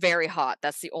Pfeiffer's very hot.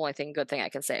 That's the only good thing I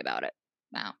can say about it.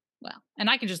 Wow. Well, and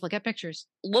I can just look at pictures.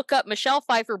 Look up Michelle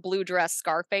Pfeiffer blue dress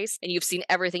Scarface, and you've seen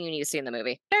everything you need to see in the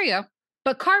movie. There you go.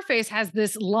 But Carface has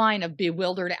this line of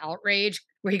bewildered outrage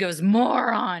where he goes,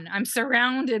 "Moron! I'm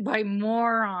surrounded by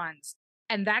morons."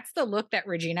 And that's the look that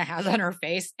Regina has on her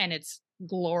face, and it's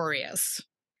glorious.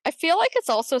 I feel like it's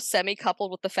also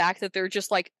semi-coupled with the fact that they're just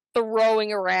like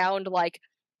throwing around like,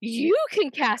 you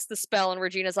can cast the spell, and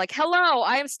Regina's like, hello,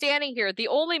 I am standing here, the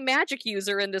only magic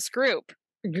user in this group.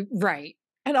 Right.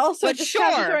 And also just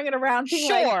kind of throwing it around.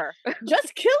 Sure. Like,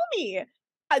 just kill me.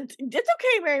 It's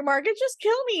okay, Mary Margaret, just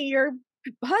kill me. Your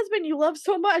husband you love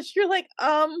so much. You're like,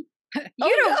 yeah,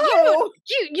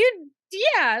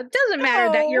 it doesn't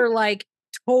matter that you're like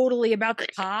totally about the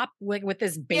top with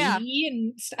this baby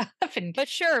and stuff. But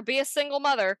sure, be a single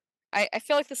mother. I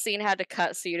feel like the scene had to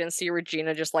cut so you didn't see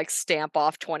Regina just like stamp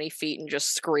off 20 feet and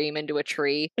just scream into a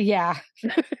tree. Yeah.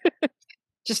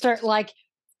 Just start like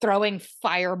throwing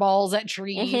fireballs at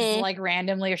trees like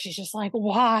randomly, or she's just like,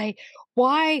 why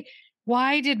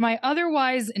did my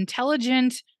otherwise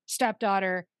intelligent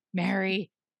stepdaughter marry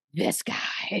this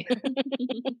guy?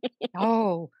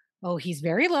 oh, he's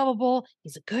very lovable.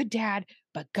 He's a good dad,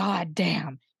 but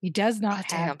goddamn, he does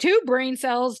not have 2 brain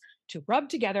cells to rub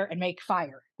together and make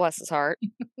fire. Bless his heart.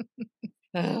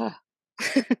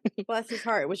 Bless his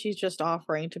heart, which he's just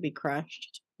offering to be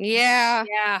crushed. Yeah.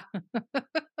 Yeah.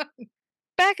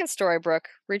 Back in Storybrooke,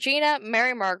 Regina,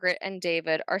 Mary Margaret, and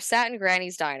David are sat in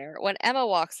Granny's diner when Emma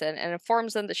walks in and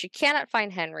informs them that she cannot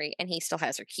find Henry and he still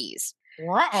has her keys.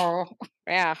 Uh-oh.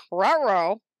 Yeah,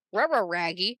 ruh-roh. Ruh-roh,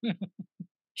 Raggy.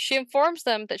 She informs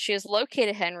them that she has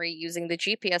located Henry using the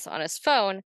GPS on his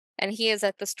phone, and he is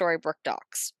at the Storybrooke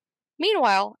docks.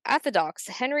 Meanwhile, at the docks,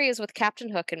 Henry is with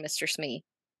Captain Hook and Mr. Smee.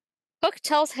 Hook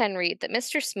tells Henry that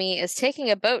Mr. Smee is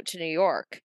taking a boat to New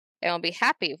York and will be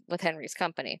happy with Henry's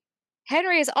company.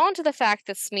 Henry is on to the fact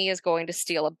that Smee is going to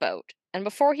steal a boat, and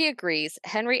before he agrees,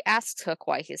 Henry asks Hook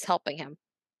why he's helping him.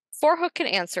 Before Hook can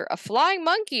answer, a flying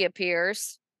monkey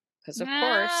appears. Because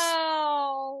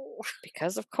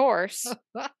of course.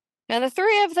 And the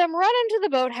 3 of them run into the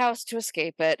boathouse to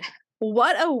escape it.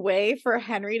 What a way for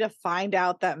Henry to find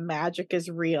out that magic is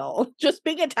real. Just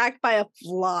being attacked by a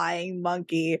flying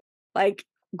monkey. Like,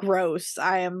 gross.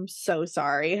 I am so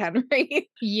sorry,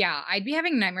 Henry. Yeah, I'd be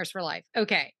having nightmares for life.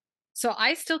 Okay, so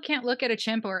I still can't look at a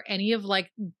chimp or any of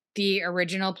like the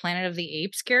original Planet of the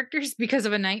Apes characters because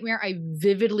of a nightmare I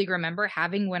vividly remember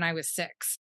having when I was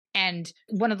 6. And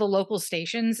one of the local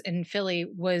stations in Philly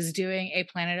was doing a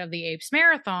Planet of the Apes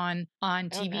marathon on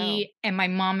TV. And my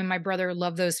mom and my brother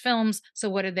love those films. So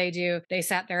what did they do? They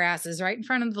sat their asses right in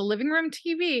front of the living room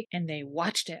TV and they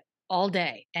watched it all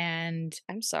day. And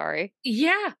I'm sorry.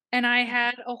 Yeah. And I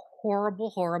had a horrible,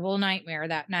 horrible nightmare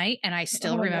that night. And I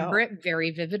still remember it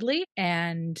very vividly.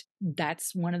 And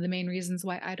that's one of the main reasons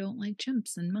why I don't like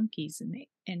chimps and monkeys.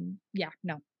 And yeah,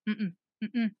 no. Mm-mm.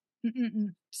 Mm-mm. Mm-mm.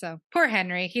 So poor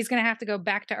Henry, he's gonna have to go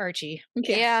back to Archie.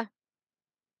 Yeah.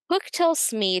 Hook tells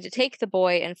Smee to take the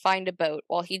boy and find a boat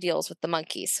while he deals with the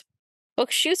monkeys.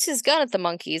 Hook shoots his gun at the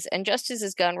monkeys, and just as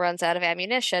his gun runs out of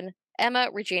ammunition, Emma,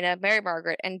 Regina, Mary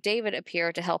Margaret, and David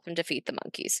appear to help him defeat the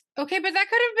monkeys. Okay, but that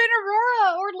could have been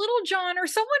Aurora or Little John or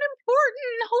someone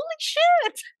important. Holy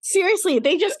shit! Seriously,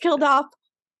 they just killed off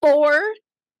 4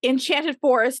 Enchanted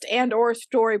Forest and or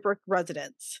Storybrooke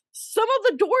residents. Some of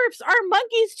the dwarfs are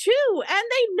monkeys too, and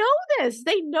they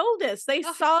know this. They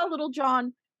saw Little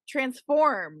John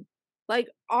transform. Like,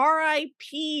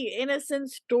 R.I.P.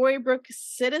 innocent Storybrooke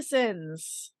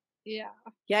citizens. Yeah.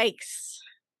 Yikes.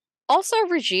 Also,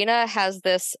 Regina has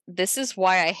this is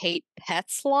why I hate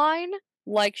pets line.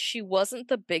 Like, she wasn't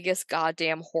the biggest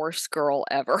goddamn horse girl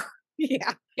ever.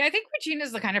 Yeah. Yeah, I think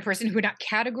Regina's the kind of person who would not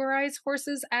categorize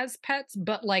horses as pets,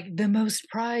 but like the most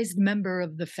prized member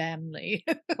of the family.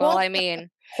 Well, I mean,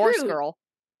 horse girl.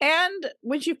 And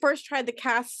when she first tried to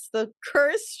cast the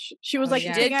curse, she was like,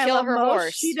 she did kill her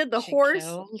horse. She did the horse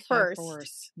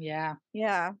first. Yeah.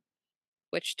 Yeah.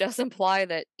 Which does imply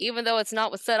that even though it's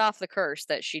not what set off the curse,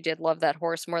 that she did love that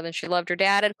horse more than she loved her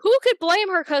dad. And who could blame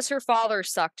her because her father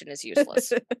sucked and is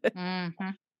useless? Mm-hmm.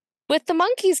 With the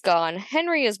monkeys gone,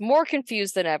 Henry is more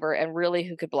confused than ever, and really,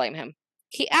 who could blame him?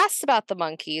 He asks about the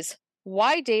monkeys,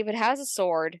 why David has a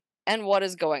sword, and what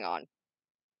is going on.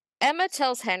 Emma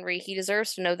tells Henry he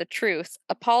deserves to know the truth,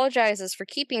 apologizes for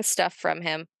keeping stuff from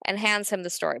him, and hands him the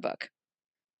storybook.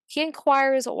 He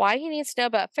inquires why he needs to know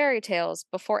about fairy tales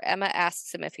before Emma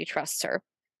asks him if he trusts her.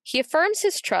 He affirms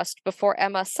his trust before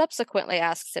Emma subsequently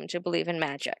asks him to believe in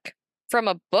magic. From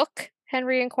a book?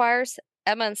 Henry inquires.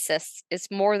 Emma insists,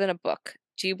 it's more than a book.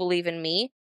 Do you believe in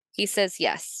me? He says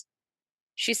yes.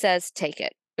 She says, take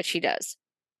it, which he does.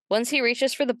 Once he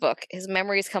reaches for the book, his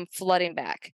memories come flooding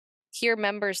back. He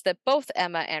remembers that both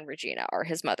Emma and Regina are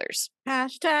his mothers.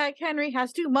 Hashtag Henry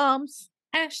has 2 moms.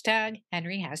 Hashtag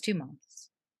Henry has 2 moms.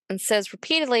 And says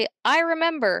repeatedly, I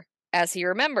remember, as he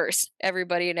remembers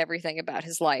everybody and everything about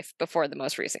his life before the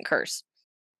most recent curse.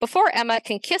 Before Emma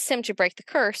can kiss him to break the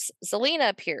curse, Zelena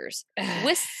appears.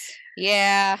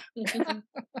 Yeah.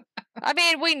 I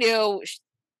mean, we knew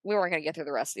we weren't going to get through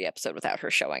the rest of the episode without her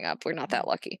showing up. We're not that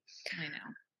lucky. I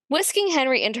know. Whisking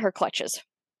Henry into her clutches.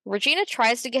 Regina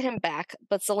tries to get him back,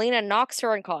 but Zelena knocks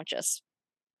her unconscious.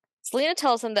 Zelena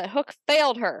tells him that Hook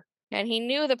failed her, and he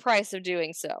knew the price of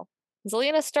doing so.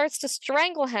 Zelena starts to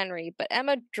strangle Henry, but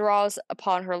Emma draws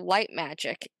upon her light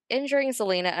magic, injuring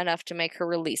Zelena enough to make her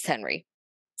release Henry.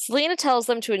 Zelena tells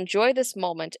them to enjoy this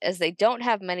moment as they don't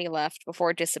have many left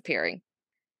before disappearing.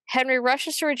 Henry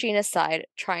rushes to Regina's side,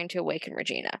 trying to awaken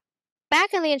Regina.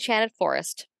 Back in the Enchanted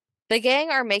Forest, The gang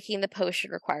are making the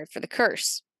potion required for the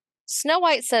curse. Snow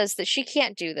White says that she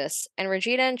can't do this, and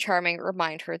Regina and Charming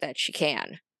remind her that she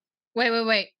can.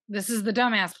 Wait. This is the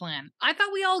dumbass plan. I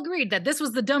thought we all agreed that this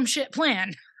was the dumb shit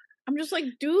plan. I'm just like,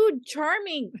 dude,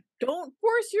 Charming, don't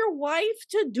force your wife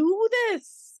to do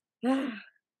this.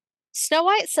 Snow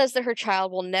White says that her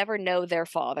child will never know their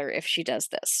father if she does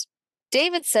this.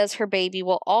 David says her baby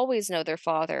will always know their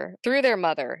father through their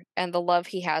mother and the love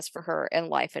he has for her in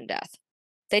life and death.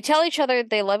 They tell each other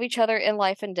they love each other in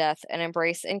life and death and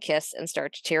embrace and kiss and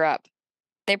start to tear up.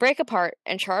 They break apart,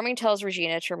 and Charming tells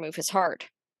Regina to remove his heart.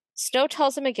 Snow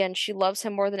tells him again she loves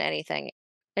him more than anything,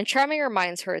 and Charming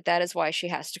reminds her that is why she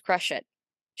has to crush it.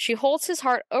 She holds his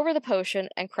heart over the potion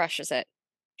and crushes it.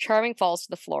 Charming falls to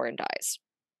the floor and dies.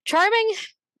 Charming,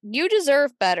 you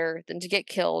deserve better than to get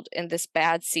killed in this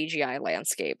bad CGI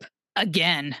landscape.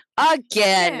 Again.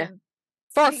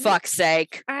 For fuck's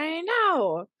sake. I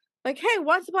know. Like, hey,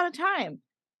 once upon a time.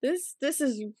 This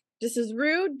is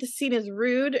rude. The scene is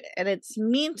rude, and it's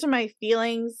mean to my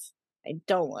feelings. I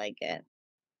don't like it.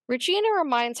 Regina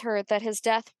reminds her that his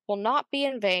death will not be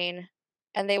in vain,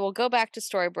 and they will go back to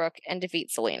Storybrooke and defeat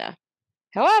Zelena.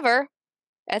 However,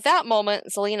 at that moment,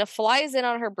 Zelena flies in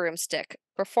on her broomstick,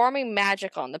 performing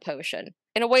magic on the potion,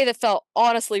 in a way that felt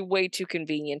honestly way too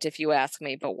convenient if you ask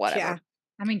me, but whatever. Yeah.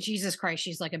 I mean, Jesus Christ,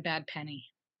 she's like a bad penny.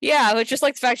 Yeah, it's just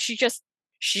like the fact she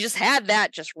just had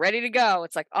that just ready to go.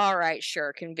 It's like, all right,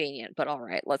 sure, convenient, but all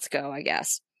right, let's go, I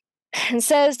guess. And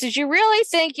says, did you really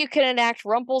think you could enact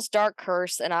Rumpel's dark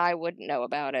curse and I wouldn't know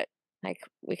about it? Like,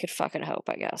 we could fucking hope,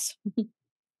 I guess.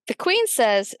 The queen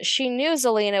says she knew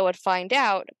Zelena would find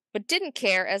out, but didn't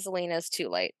care as Zelena is too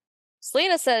late.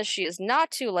 Zelena says she is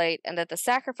not too late and that the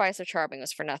sacrifice of Charming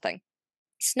was for nothing.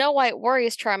 Snow White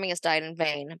worries Charming has died in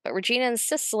vain, but Regina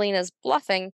insists Zelena is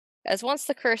bluffing, as once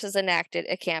the curse is enacted,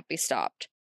 it can't be stopped.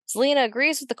 Zelena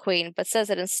agrees with the queen, but says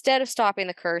that instead of stopping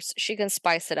the curse, she can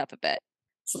spice it up a bit.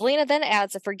 Zelena then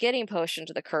adds a forgetting potion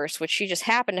to the curse, which she just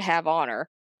happened to have on her,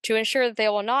 to ensure that they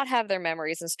will not have their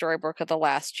memories in Storybrooke of the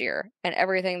last year, and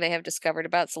everything they have discovered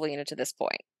about Zelena to this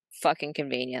point. Fucking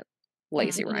convenient.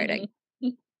 Lazy writing.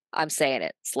 I'm saying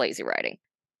it. It's lazy writing.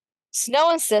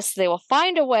 Snow insists they will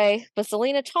find a way, but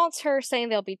Zelena taunts her, saying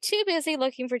they'll be too busy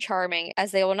looking for Charming,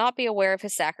 as they will not be aware of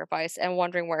his sacrifice and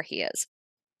wondering where he is.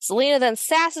 Zelena then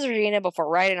sasses Regina before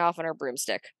riding off on her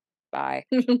broomstick. Bye.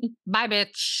 Bye,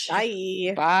 bitch.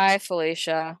 Bye. Bye,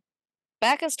 Felicia.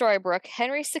 Back in Storybrooke,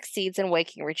 Henry succeeds in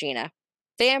waking Regina.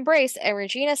 They embrace, and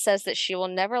Regina says that she will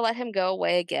never let him go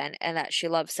away again and that she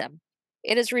loves him.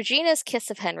 It is Regina's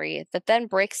kiss of Henry that then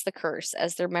breaks the curse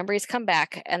as their memories come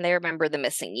back and they remember the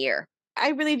missing year. I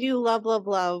really do love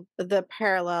the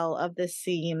parallel of this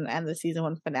scene and the season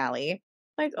 1 finale.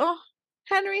 Like, oh,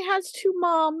 Henry has 2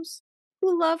 moms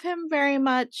who love him very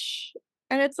much.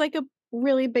 And it's like a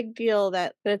really big deal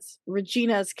that it's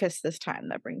Regina's kiss this time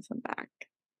that brings him back.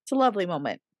 It's a lovely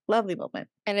moment. Lovely moment.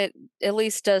 And it at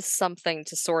least does something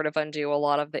to sort of undo a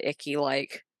lot of the icky,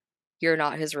 like, you're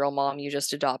not his real mom, you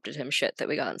just adopted him shit that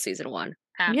we got in season 1.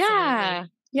 Absolutely.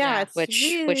 Yeah.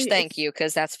 Which thank you,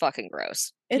 because that's fucking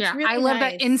gross. It's yeah, really I love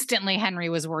nice. that instantly Henry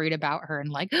was worried about her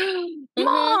and like,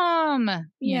 Mom!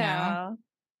 You know?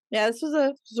 Yeah, this was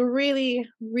a really,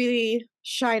 really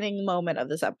shining moment of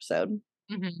this episode.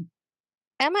 Mm-hmm.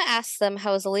 Emma asks them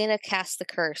how Zelena cast the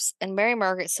curse, and Mary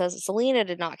Margaret says Zelena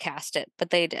did not cast it,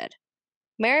 but they did.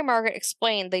 Mary Margaret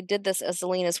explained they did this as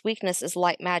Zelena's weakness is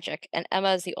light magic, and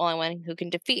Emma is the only one who can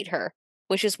defeat her,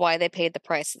 which is why they paid the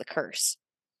price of the curse.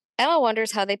 Emma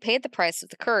wonders how they paid the price of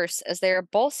the curse, as they are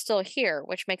both still here,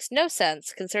 which makes no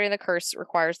sense considering the curse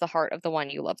requires the heart of the one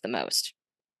you love the most.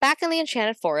 Back in the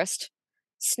Enchanted Forest,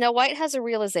 Snow White has a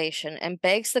realization and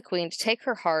begs the queen to take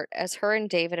her heart, as her and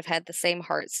David have had the same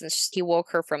heart since he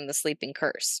woke her from the sleeping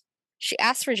curse. She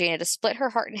asks Regina to split her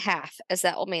heart in half, as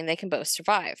that will mean they can both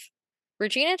survive.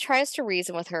 Regina tries to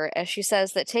reason with her, as she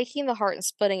says that taking the heart and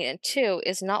splitting it in 2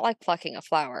 is not like plucking a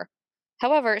flower.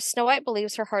 However, Snow White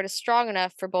believes her heart is strong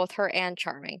enough for both her and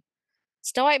Charming.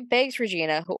 Snow White begs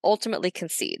Regina, who ultimately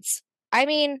concedes. I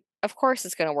mean, of course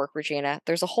it's going to work, Regina.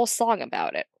 There's a whole song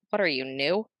about it. What are you,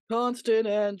 new? Constant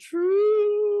and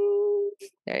true.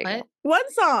 There you go.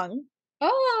 One song.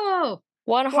 Oh!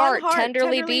 One heart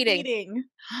tenderly beating.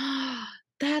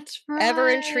 That's right. Ever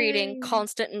entreating,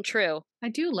 constant and true. I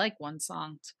do like One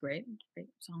Song. It's a great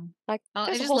song. Like,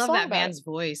 I just love that man's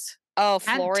voice. Oh,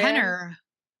 That Florian. tenor.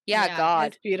 Yeah, God.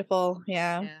 It's beautiful.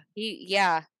 Yeah.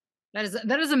 That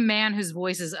is a man whose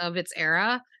voice is of its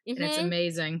era, and it's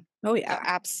amazing. Oh,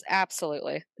 yeah.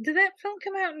 Absolutely. Did that film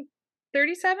come out in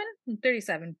 37?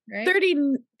 37,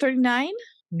 right? 39?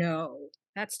 No,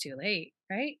 that's too late,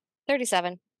 right?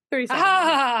 37.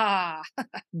 Ah!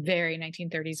 Very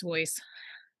 1930s voice.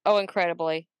 Oh,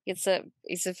 incredibly. It's a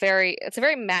very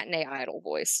matinee idol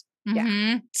voice.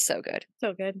 Yeah. So good.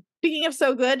 So good. Speaking of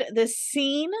so good, this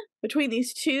scene between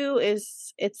these two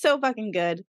it's so fucking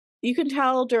good. You can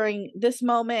tell during this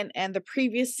moment and the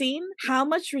previous scene how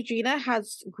much Regina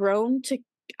has grown to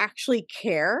actually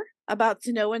care about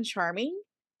Snow and Charming.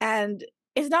 And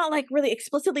it's not like really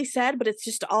explicitly said, but it's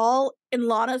just all in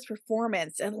Lana's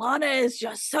performance. And Lana is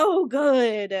just so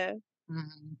good.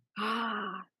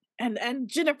 And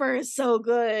Jennifer is so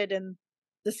good. And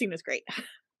the scene is great.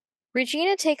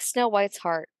 Regina takes Snow White's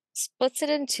heart, splits it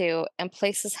in two, and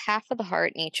places half of the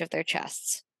heart in each of their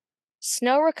chests.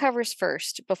 Snow recovers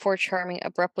first before Charming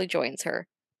abruptly joins her.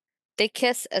 They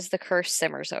kiss as the curse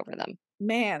simmers over them.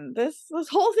 Man, this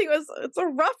whole thing it's a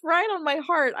rough ride on my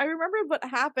heart. I remember what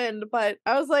happened, but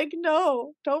I was like,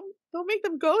 no, don't make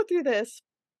them go through this.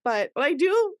 But I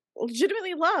do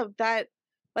legitimately love that,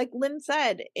 like Lynn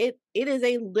said, it is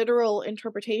a literal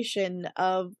interpretation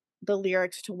of the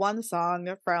lyrics to one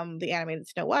song from the animated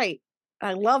Snow White.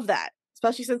 I love that,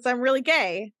 especially since I'm really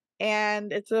gay.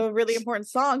 And it's a really important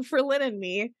song for Lynn and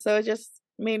me. So it just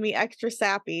made me extra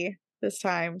sappy this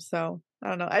time. So I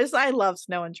don't know. I love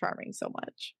Snow and Charming so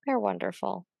much. They're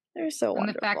wonderful. They're so wonderful.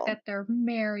 And the fact that they're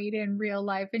married in real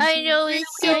life. And I know, it's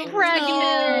so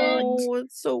pregnant. Oh,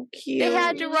 it's so cute. They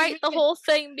had to write the whole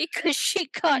thing because she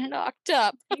got knocked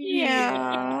up.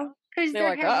 Yeah. Because they're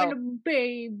like, having a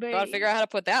baby. Gotta figure out how to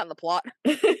put that in the plot.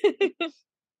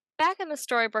 Back in the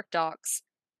Storybrooke docks,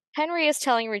 Henry is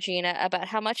telling Regina about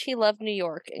how much he loved New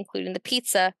York, including the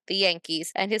pizza, the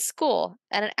Yankees, and his school,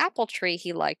 and an apple tree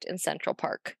he liked in Central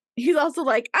Park. He's also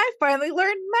like, I finally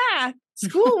learned math.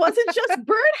 School wasn't just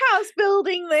birdhouse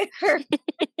building there.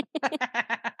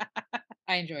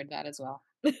 I enjoyed that as well.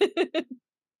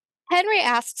 Henry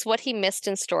asks what he missed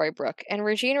in Storybrooke, and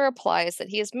Regina replies that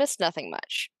he has missed nothing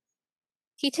much.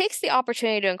 He takes the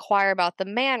opportunity to inquire about the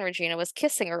man Regina was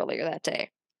kissing earlier that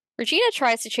day. Regina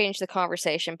tries to change the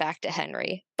conversation back to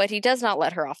Henry, but he does not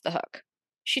let her off the hook.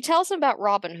 She tells him about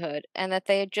Robin Hood and that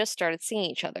they had just started seeing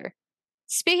each other.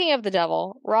 Speaking of the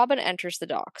devil, Robin enters the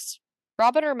docks.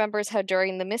 Robin remembers how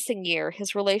during the missing year,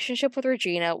 his relationship with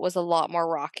Regina was a lot more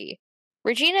rocky.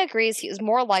 Regina agrees he is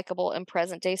more likable in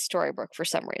present-day Storybrooke for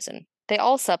some reason. They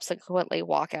all subsequently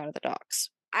walk out of the docks.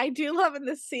 I do love in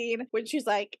this scene when she's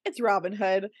like, it's Robin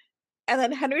Hood. And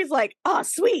then Henry's like, oh,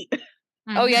 sweet.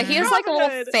 Oh yeah, he has like a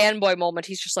little fanboy moment.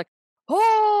 He's just like,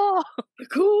 oh,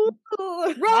 cool.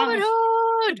 Robin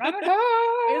Hood! Robin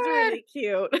Hood! It's really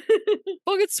cute.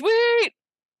 Fucking sweet!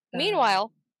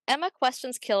 Meanwhile, Emma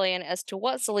questions Killian as to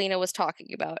what Zelena was talking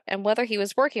about and whether he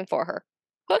was working for her.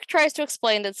 Hook tries to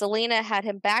explain that Zelena had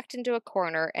him backed into a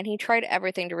corner and he tried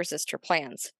everything to resist her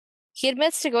plans. He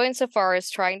admits to going so far as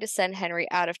trying to send Henry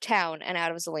out of town and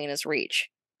out of Zelena's reach.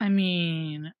 I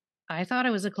mean, I thought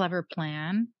it was a clever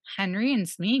plan. Henry and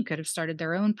Smee could have started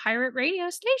their own pirate radio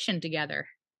station together.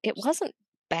 It wasn't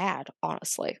bad,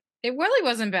 honestly. It really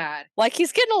wasn't bad. Like,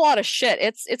 he's getting a lot of shit.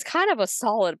 It's kind of a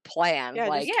solid plan. Yeah,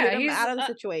 like, just get him out of the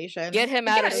situation. Get him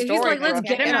out of Storybrooke. He's like, let's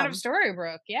get him out of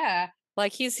Storybrooke. Yeah.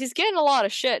 Like, he's getting a lot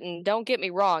of shit, and don't get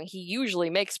me wrong, he usually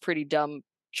makes pretty dumb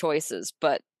choices,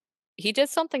 but he did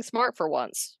something smart for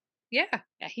once. Yeah.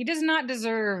 He does not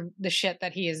deserve the shit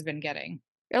that he has been getting.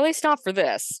 At least not for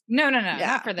this. No,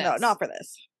 not for this. No, not for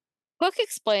this. Hook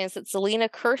explains that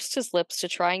Zelena cursed his lips to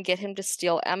try and get him to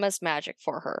steal Emma's magic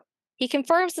for her. He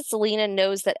confirms that Zelena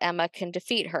knows that Emma can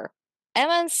defeat her.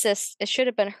 Emma insists it should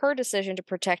have been her decision to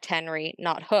protect Henry,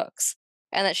 not Hook's,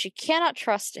 and that she cannot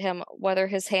trust him whether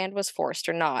his hand was forced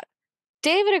or not.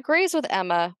 David agrees with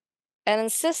Emma and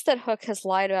insists that Hook has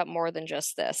lied about more than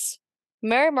just this.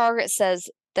 Mary Margaret says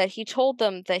that he told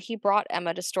them that he brought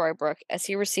Emma to Storybrooke as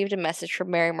he received a message from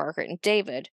Mary Margaret and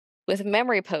David with a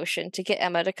memory potion to get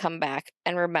Emma to come back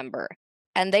and remember,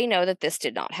 and they know that this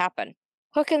did not happen.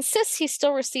 Hook insists he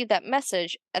still received that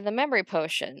message and the memory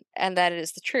potion, and that it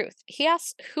is the truth. He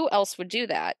asks who else would do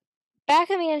that. Back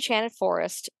in the Enchanted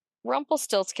Forest,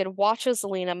 Rumpelstiltskin watches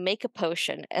Zelena make a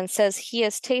potion and says he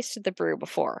has tasted the brew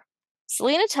before.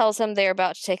 Zelena tells him they are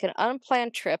about to take an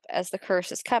unplanned trip as the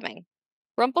curse is coming.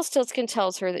 Rumpelstiltskin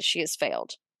tells her that she has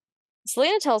failed.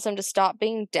 Zelena tells him to stop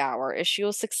being dour as she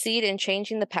will succeed in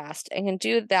changing the past and can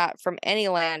do that from any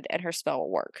land and her spell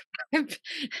will work.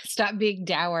 Stop being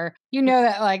dour. You know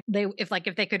that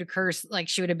if they could curse, like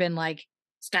she would have been like,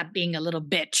 stop being a little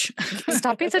bitch.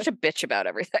 Stop being such a bitch about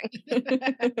everything.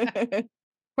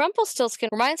 Rumpelstiltskin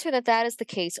reminds her that that is the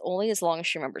case only as long as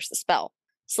she remembers the spell.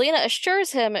 Zelena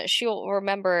assures him she will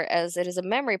remember as it is a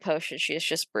memory potion she has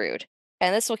just brewed,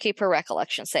 and this will keep her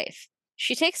recollection safe.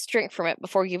 She takes a drink from it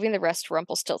before giving the rest to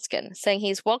Rumpelstiltskin, saying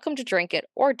he's welcome to drink it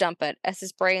or dump it, as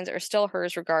his brains are still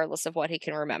hers regardless of what he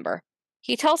can remember.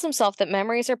 He tells himself that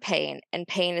memories are pain, and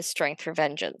pain is strength for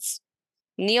vengeance.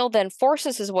 Neil then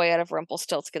forces his way out of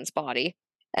Rumpelstiltskin's body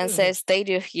and says they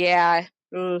do,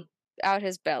 out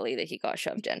his belly that he got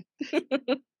shoved in.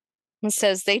 And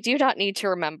says they do not need to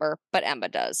remember, but Emma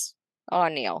does. Aw,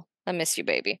 Neil, I miss you,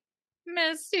 baby.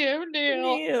 Miss you,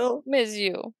 Neil. Miss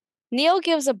you. Neil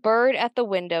gives a bird at the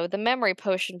window the memory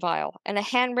potion vial and a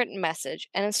handwritten message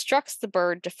and instructs the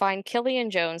bird to find Killian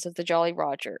Jones of the Jolly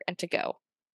Roger and to go.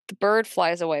 The bird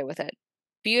flies away with it.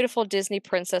 Beautiful Disney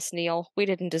princess Neil, we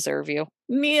didn't deserve you.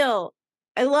 Neil,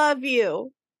 I love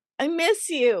you. I miss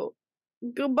you.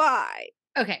 Goodbye.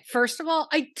 Okay, first of all,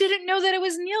 I didn't know that it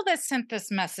was Neil that sent this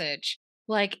message.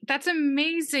 Like, that's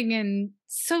amazing and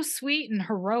so sweet and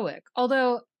heroic.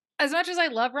 Although, as much as I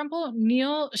love Rumple,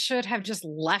 Neil should have just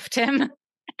left him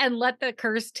and let the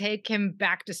curse take him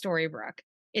back to Storybrooke.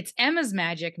 It's Emma's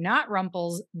magic, not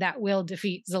Rumple's, that will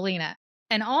defeat Zelena.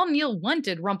 And all Neil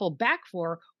wanted Rumple back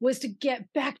for was to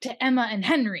get back to Emma and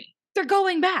Henry. They're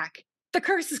going back. The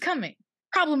curse is coming.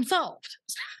 Problem solved.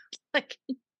 Like,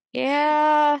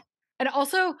 yeah. And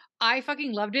also, I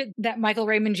fucking loved it that Michael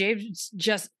Raymond James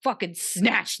just fucking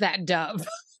snatched that dove.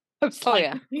 I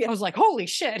was like, holy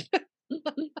shit.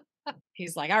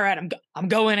 He's like, all right, I'm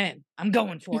going in. I'm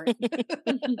going for it.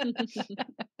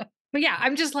 But yeah,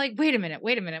 I'm just like, wait a minute.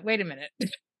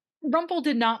 Rumple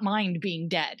did not mind being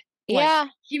dead. Yeah.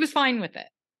 He was fine with it.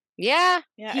 Yeah.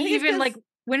 He even like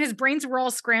when his brains were all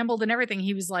scrambled and everything,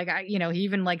 he was like, he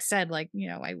even like said like,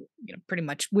 I pretty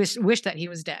much wish that he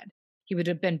was dead. He would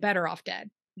have been better off dead.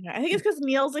 Yeah, I think it's because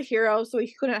Neil's a hero, so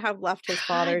he couldn't have left his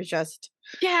father just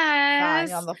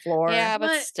dying on the floor. Yeah,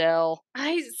 but still.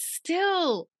 I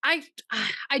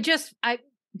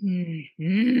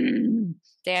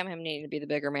Damn him needing to be the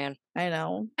bigger man. I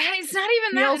know. And it's not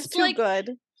even that. Neil's too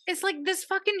good. It's like this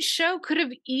fucking show could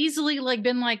have easily like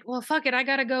been like, well, fuck it, I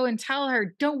gotta go and tell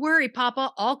her, don't worry,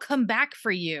 Papa, I'll come back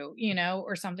for you,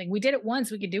 or something. We did it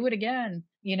once, we could do it again,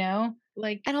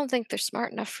 Like, I don't think they're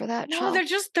smart enough for that. No,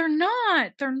 they're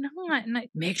not. And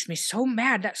it makes me so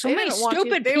mad that so many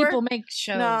stupid people make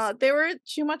shows. No, they were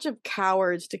too much of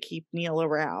cowards to keep Neil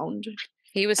around.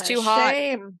 He was too hot.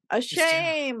 A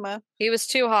shame. He was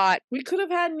too hot. We could have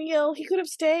had Neil. He could have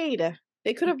stayed.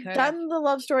 They could have done the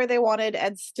love story they wanted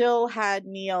and still had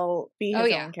Neil be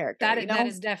his own character. That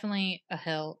is definitely a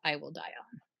hill I will die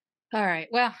on. All right.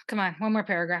 Well, come on. One more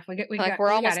paragraph. We're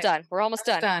almost done. We're almost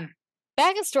done.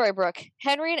 Back in Storybrooke,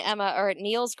 Henry and Emma are at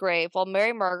Neil's grave while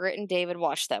Mary Margaret and David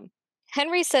watch them.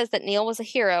 Henry says that Neil was a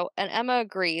hero, and Emma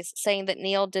agrees, saying that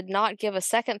Neil did not give a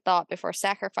second thought before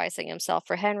sacrificing himself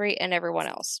for Henry and everyone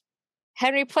else.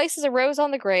 Henry places a rose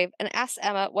on the grave and asks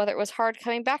Emma whether it was hard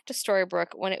coming back to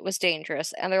Storybrooke when it was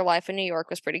dangerous and their life in New York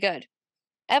was pretty good.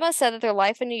 Emma said that their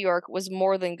life in New York was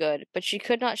more than good, but she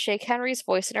could not shake Henry's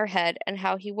voice in her head and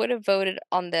how he would have voted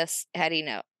on this had he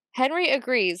known. Henry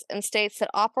agrees and states that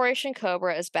Operation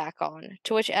Cobra is back on,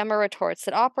 to which Emma retorts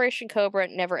that Operation Cobra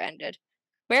never ended.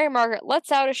 Mary Margaret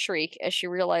lets out a shriek as she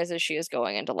realizes she is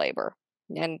going into labor.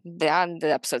 And the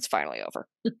episode's finally over.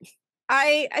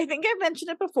 I think I've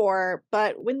mentioned it before,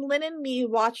 but when Lynn and me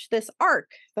watched this arc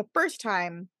the first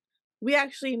time, we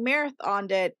actually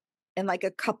marathoned it in like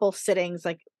a couple sittings,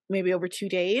 like maybe over 2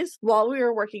 days, while we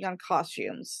were working on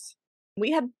costumes.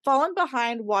 We had fallen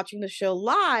behind watching the show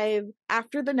live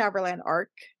after the Neverland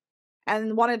arc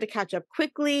and wanted to catch up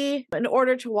quickly in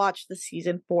order to watch the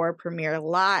season 4 premiere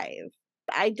live.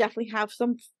 I definitely have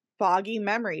some foggy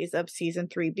memories of season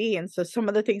 3B, and so some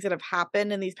of the things that have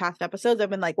happened in these past episodes, I've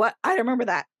been like, what? I don't remember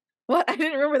that. What? I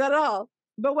didn't remember that at all.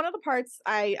 But one of the parts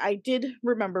I did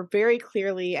remember very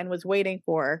clearly and was waiting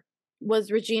for was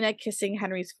Regina kissing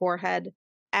Henry's forehead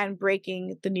and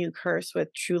breaking the new curse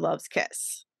with True Love's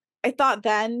kiss. I thought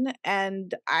then,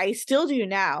 and I still do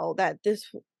now, that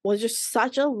this was just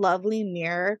such a lovely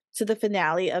mirror to the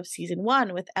finale of season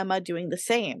 1 with Emma doing the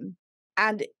same.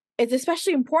 And it's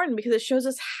especially important because it shows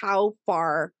us how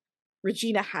far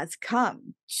Regina has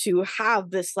come to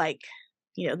have this, like,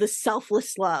 this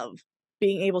selfless love,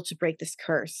 being able to break this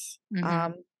curse.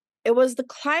 Mm-hmm. It was the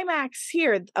climax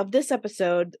here of this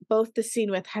episode, both the scene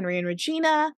with Henry and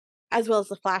Regina, as well as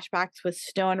the flashbacks with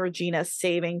Snow and Regina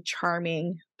saving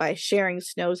Charming by sharing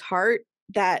Snow's heart,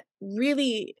 that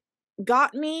really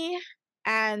got me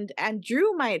and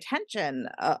drew my attention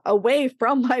away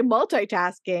from my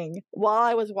multitasking while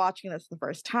I was watching this the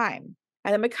first time.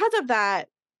 And then because of that,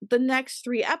 the next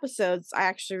 3 episodes I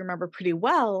actually remember pretty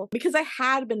well because I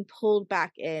had been pulled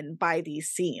back in by these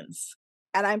scenes.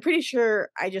 And I'm pretty sure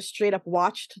I just straight up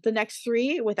watched the next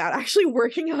 3 without actually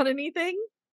working on anything.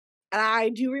 And I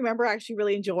do remember actually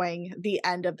really enjoying the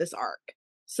end of this arc.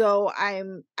 So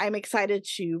I'm excited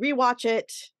to rewatch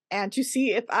it and to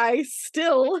see if I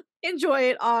still enjoy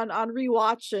it on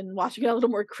rewatch and watching it a little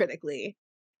more critically.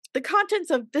 The contents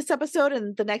of this episode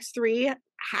and the next 3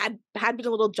 had been a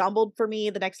little jumbled for me.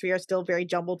 The next 3 are still very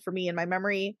jumbled for me in my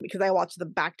memory because I watched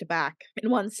them back to back in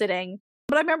one sitting.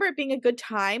 But I remember it being a good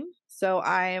time. So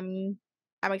I'm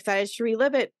excited to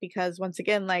relive it because once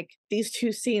again, like these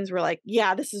 2 scenes were like,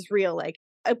 yeah, this is real. Like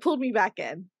it pulled me back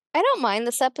in. I don't mind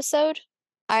this episode.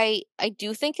 I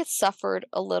do think it suffered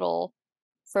a little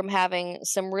from having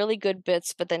some really good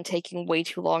bits, but then taking way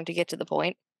too long to get to the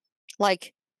point.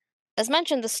 Like, as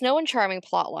mentioned, the Snow and Charming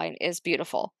plotline is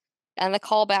beautiful. And the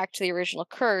callback to the original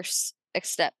curse,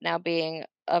 except now being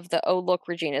of the, oh, look,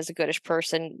 Regina's a goodish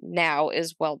person now,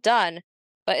 is well done.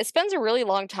 But it spends a really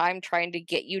long time trying to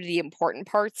get you to the important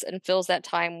parts and fills that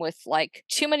time with, like,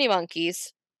 too many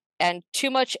monkeys and too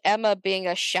much Emma being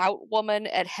a shout woman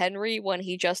at Henry when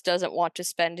he just doesn't want to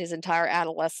spend his entire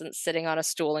adolescence sitting on a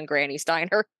stool in Granny's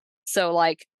diner. So,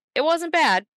 like, it wasn't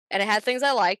bad, and it had things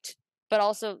I liked, but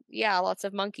also, yeah, lots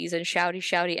of monkeys and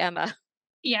shouty Emma.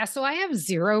 Yeah, so I have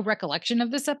zero recollection of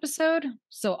this episode,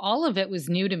 so all of it was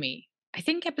new to me. I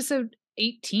think episode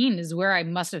 18 is where I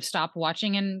must have stopped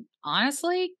watching, and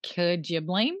honestly, could you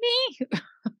blame me?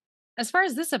 As far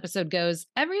as this episode goes,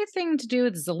 everything to do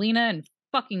with Zelena and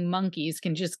fucking monkeys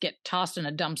can just get tossed in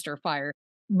a dumpster fire.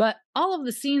 But all of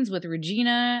the scenes with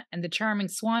Regina and the charming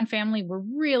Swan family were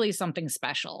really something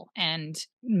special and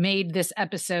made this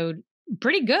episode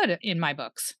pretty good in my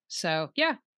books. So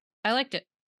yeah, I liked it.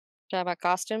 Talk about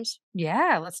costumes?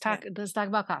 Yeah, let's talk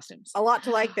about costumes. A lot to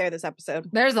like there this episode.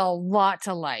 There's a lot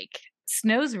to like.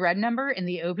 Snow's red number in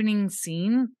the opening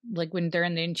scene, like when they're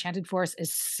in the Enchanted Forest,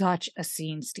 is such a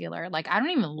scene stealer. Like, I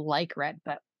don't even like red,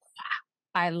 but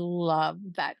wow, I love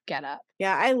that getup.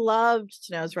 Yeah, I loved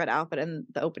Snow's red outfit in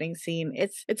the opening scene.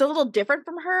 It's a little different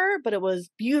from her, but it was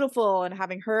beautiful, and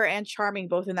having her and Charming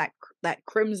both in that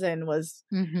crimson was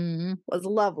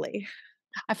lovely.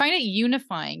 I find it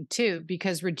unifying too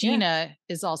because Regina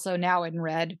is also now in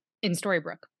red in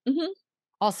Storybrooke.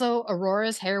 Also,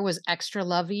 Aurora's hair was extra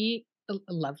lovey.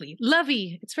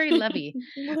 It's very lovey.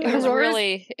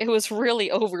 It was really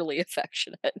overly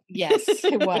affectionate. Yes,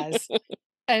 it was.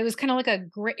 It was kind of like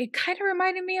it kind of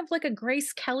reminded me of like a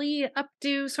Grace Kelly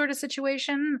updo sort of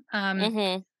situation.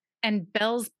 And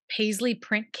Belle's paisley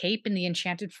print cape in the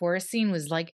Enchanted Forest scene was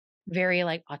like very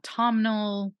like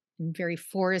autumnal and very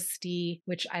foresty,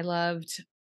 which I loved.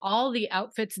 All the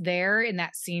outfits there in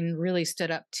that scene really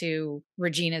stood up to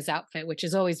Regina's outfit, which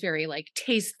is always very like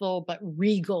tasteful but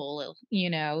regal, you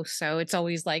know, so it's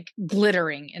always like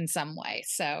glittering in some way.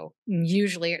 So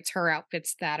usually it's her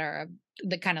outfits that are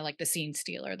the kind of like the scene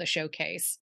stealer, the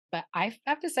showcase. But I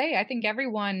have to say, I think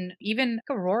everyone, even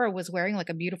Aurora, was wearing like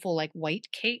a beautiful like white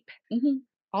cape.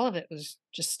 All of it was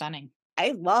just stunning.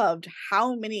 I loved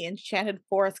how many Enchanted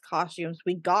Forest costumes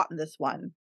we got in this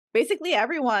one. Basically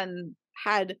everyone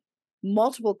had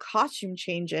multiple costume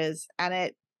changes, and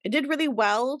it did really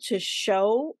well to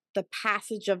show the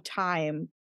passage of time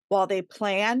while they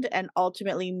planned and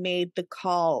ultimately made the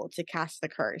call to cast the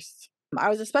curse. I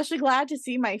was especially glad to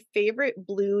see my favorite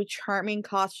blue Charming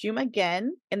costume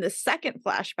again in the second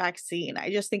flashback scene. I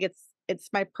just think it's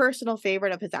my personal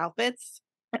favorite of his outfits.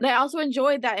 And I also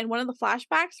enjoyed that in one of the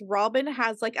flashbacks, Robin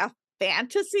has like a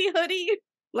fantasy hoodie.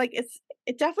 Like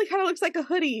it definitely kind of looks like a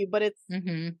hoodie, but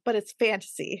it's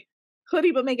fantasy.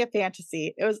 Hoodie, but make it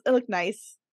fantasy. It looked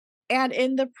nice. And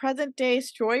in the present day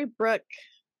Storybrooke,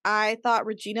 I thought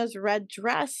Regina's red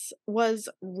dress was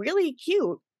really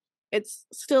cute. It's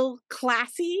still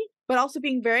classy, but also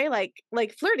being very like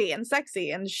flirty and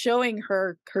sexy and showing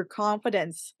her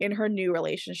confidence in her new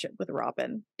relationship with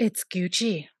Robin. It's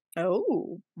Gucci.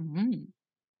 Oh.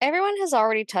 Everyone has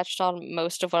already touched on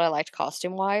most of what I liked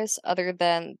costume-wise, other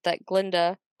than that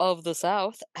Glinda of the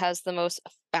South has the most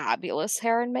fabulous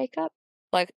hair and makeup.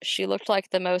 Like, she looked like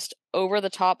the most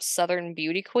over-the-top Southern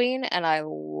beauty queen, and I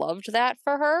loved that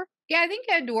for her. Yeah, I think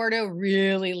Eduardo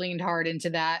really leaned hard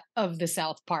into that of the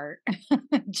South part.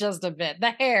 Just a bit.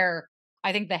 The hair.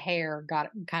 I think the hair got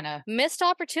kind of... Missed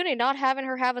opportunity not having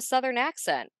her have a Southern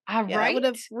accent. Right? Would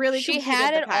have really she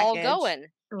had it all going.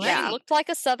 Right. She looked like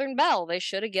a Southern belle. They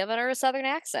should have given her a Southern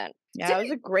accent. Yeah, it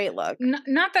was a great look.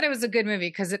 Not that it was a good movie,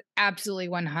 because it absolutely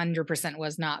 100%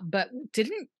 was not. But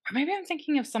maybe I'm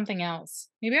thinking of something else.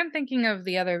 Maybe I'm thinking of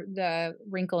the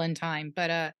Wrinkle in Time.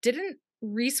 But didn't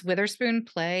Reese Witherspoon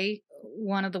play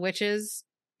one of the witches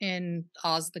in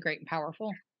Oz the Great and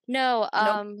Powerful? No,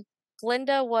 nope.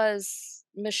 Glinda was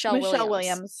Michelle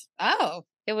Williams. Oh.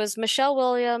 It was Michelle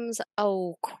Williams.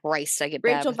 Oh, Christ, I get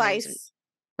bad Rachel with names. Weisz.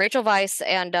 Rachel Weisz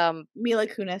and Mila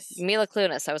Kunis. Mila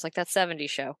Kunis. I was like, that 70s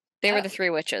show. They were the three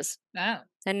witches. Oh.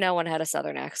 And no one had a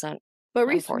Southern accent. But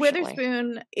Reese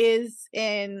Witherspoon is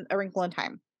in A Wrinkle in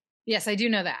Time. Yes, I do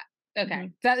know that.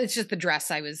 Okay. That it's just the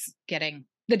dress I was getting.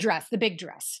 The dress, the big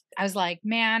dress. I was like,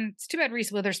 man, it's too bad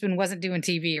Reese Witherspoon wasn't doing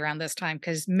TV around this time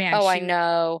because, man. Oh, I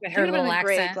know. Her little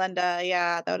accent. Great, Glenda.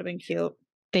 Yeah, that would have been cute.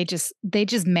 They just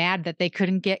mad that they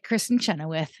couldn't get Kristen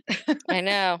Chenoweth. I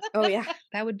know. Oh yeah,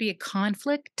 that would be a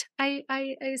conflict. I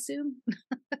assume.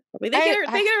 They get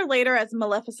her later as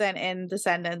Maleficent in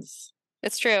Descendants.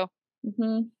 It's true,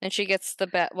 and she gets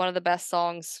one of the best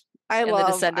songs. The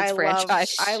Descendants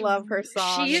franchise. I love her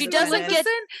song. She doesn't get.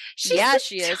 She is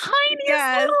tiniest.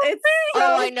 Yes, it's so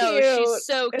I know. Cute. She's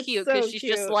so cute because she's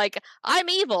just like, I'm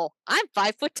evil. I'm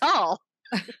 5 foot tall.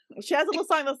 She has a little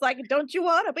song that's like, "Don't you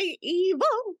want to be evil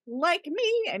like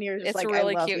me?" And you're just it's like,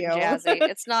 really I love cute you. and jazzy.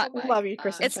 It's not. I love you,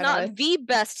 Kristen. It's not the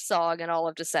best song in all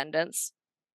of Descendants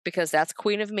because that's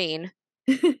Queen of Mean,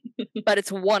 but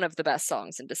it's one of the best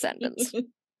songs in Descendants.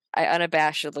 I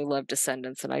unabashedly love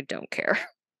Descendants, and I don't care.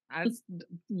 I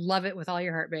love it with all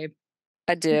your heart, babe.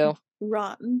 I do.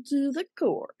 Rotten to the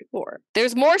core.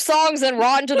 There's more songs than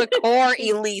Rotten to the Core,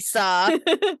 Elisa.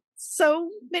 So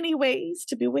many ways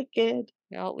to be wicked.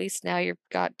 Well, at least now you've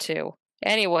got 2.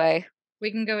 Anyway.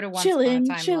 We can go to Once Upon a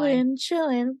Timeline.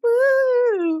 Chillin',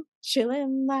 woo!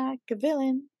 Chillin' like a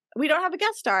villain. We don't have a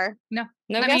guest star. No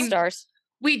guest stars.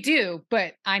 We do,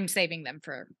 but I'm saving them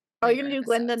for. Oh, you're gonna do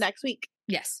Glenda next week?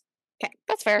 Yes. Okay,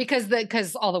 that's fair.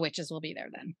 Because all the witches will be there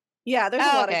then. Yeah, there's a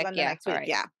lot of Glenda next week. Right.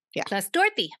 Yeah. Plus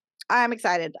Dorothy. I'm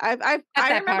excited. I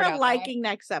remember liking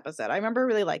next episode. I remember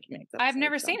really liking next episode. I've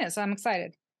never seen it, so I'm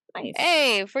excited. Nice.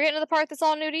 Hey, we're getting to the part that's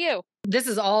all new to you. This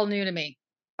is all new to me.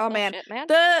 Oh man. Shit, man.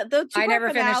 The I never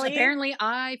finale, finished. Apparently,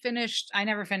 I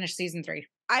never finished season 3.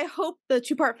 I hope the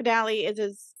 2-part finale is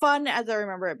as fun as I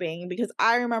remember it being because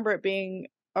I remember it being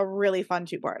a really fun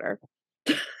 2-parter.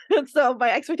 So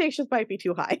my expectations might be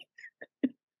too high.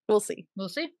 We'll see.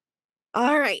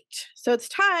 All right. So it's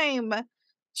time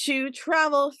to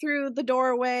travel through the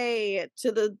doorway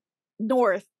to the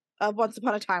north of Once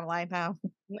Upon a Timeline now.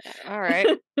 All right.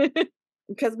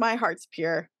 Because my heart's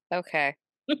pure. Okay.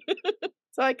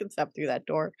 So I can step through that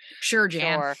door. Sure,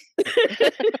 Jan. Sure.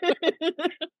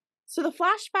 So the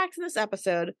flashbacks in this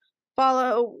episode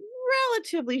follow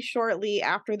relatively shortly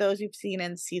after those we've seen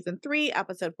in season 3,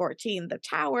 episode 14, The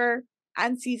Tower,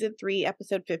 and season 3,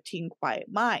 episode 15, Quiet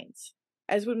Minds.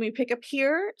 As when we pick up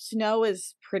here, Snow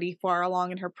is pretty far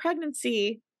along in her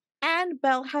pregnancy, and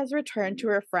Belle has returned to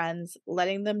her friends,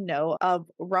 letting them know of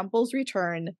Rumpel's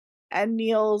return and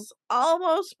Neil's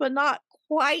almost but not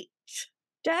quite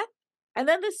death. And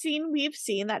then the scene we've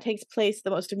seen that takes place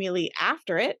the most immediately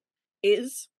after it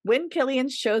is when Killian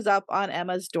shows up on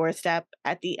Emma's doorstep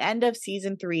at the end of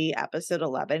season 3, episode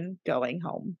 11, Going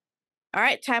Home. All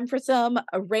right, time for some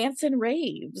rants and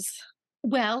raves.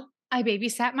 Well, I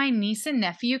babysat my niece and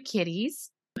nephew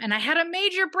kitties, and I had a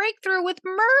major breakthrough with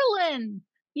Merlin.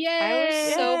 Yay! I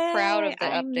was so proud of the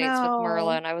updates with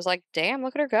Merlin. I was like, damn,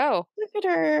 look at her go. Look at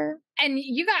her. And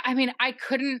I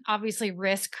couldn't obviously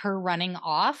risk her running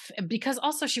off because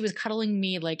also she was cuddling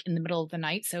me like in the middle of the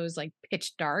night. So it was like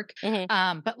pitch dark.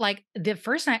 Mm-hmm. But like the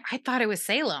first night I thought it was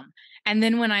Salem. And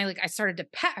then when I started to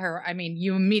pet her,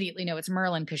 you immediately know it's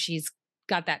Merlin because she's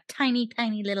got that tiny,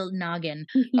 tiny little noggin.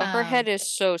 Her head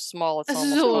is so small, it's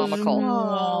almost comical.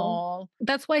 Small.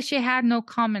 That's why she had no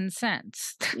common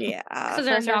sense. Yeah.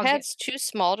 Because her head's too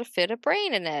small to fit a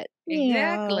brain in it.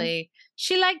 Exactly. Yeah.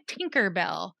 She liked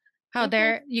Tinkerbell. How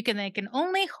they can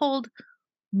only hold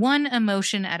one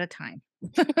emotion at a time.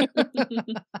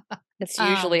 It's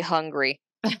usually hungry.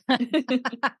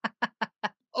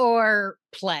 Or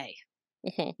play.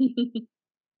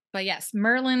 But yes,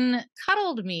 Merlin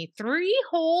cuddled me 3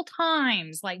 whole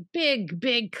times, like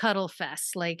big cuddle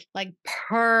fest, like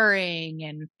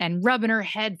purring and rubbing her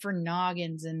head for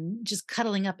noggins and just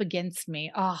cuddling up against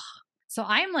me. Oh, so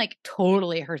I'm like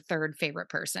totally her 3rd favorite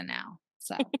person now.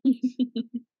 So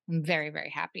I'm very, very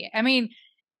happy. I mean,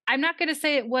 I'm not going to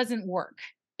say it wasn't work.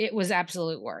 It was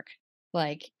absolute work.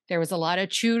 Like there was a lot of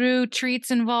churu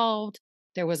treats involved.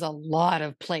 There was a lot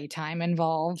of playtime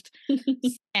involved.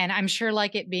 And I'm sure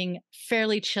like it being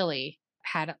fairly chilly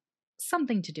had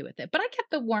something to do with it. But I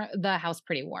kept the house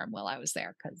pretty warm while I was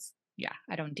there because,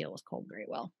 I don't deal with cold very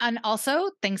well. And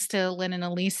also, thanks to Lynn and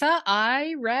Elisa,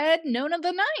 I read Nona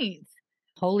the Ninth.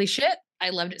 Holy shit, I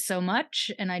loved it so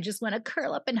much. And I just want to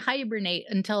curl up and hibernate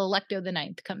until Electo the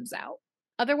Ninth comes out.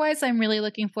 Otherwise, I'm really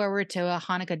looking forward to a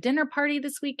Hanukkah dinner party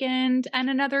this weekend and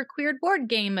another queer board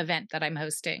game event that I'm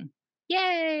hosting.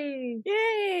 Yay!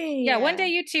 Yay! Yeah, one day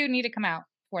you two need to come out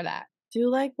for that. Do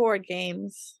like board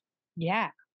games. Yeah.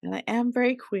 And I am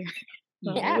very queer.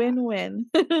 Yeah. Win-win.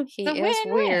 He is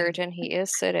weird and he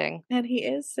is sitting. And he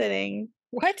is sitting.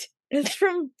 What? It's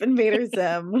from Invader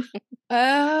Zim.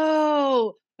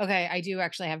 Oh, okay. I do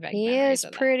actually have vague He memories is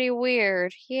of that. pretty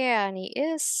weird. Yeah, and he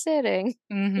is sitting.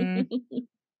 Mhm.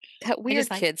 That weird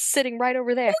like- kid sitting right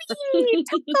over there.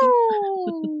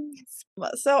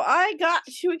 So I got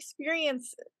to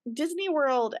experience Disney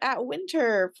World at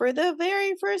Winter for the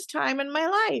very first time in my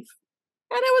life.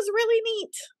 And it was really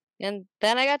neat. And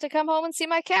then I got to come home and see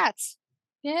my cats,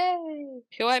 Yay.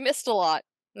 who I missed a lot.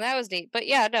 And that was neat. But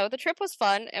yeah, no, the trip was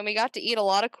fun, and we got to eat a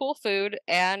lot of cool food,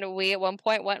 and we at one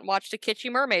point went and watched a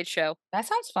kitschy mermaid show. That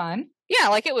sounds fun. Yeah,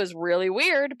 like it was really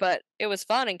weird, but it was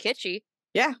fun and kitschy.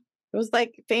 Yeah. It was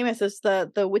like famous as the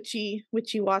witchy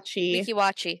Wiki-watchy.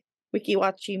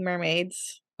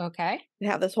 mermaids. Okay. They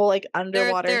have this whole like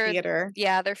underwater they're- theater.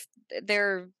 Yeah,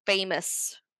 they're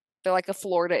famous. They're like a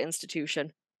Florida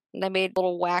institution. And they made a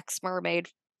little wax mermaid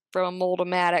from a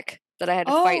Mold-O-Matic that I had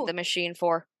to fight Oh. the machine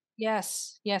for.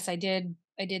 Yes, I did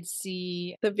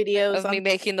see. The videos Of me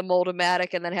making the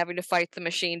Mold-O-Matic and then having to fight the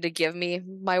machine to give me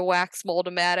my wax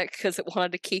Mold-O-Matic because it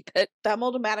wanted to keep it. that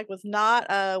Mold-O-Matic was not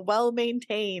well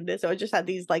maintained, so it just had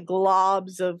these like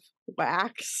globs of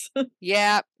wax.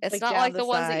 Yeah, it's Like not down like the the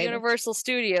ones at side. Universal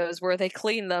Studios where they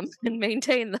clean them and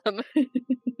maintain them.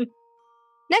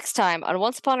 Next time on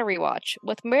Once Upon a Rewatch,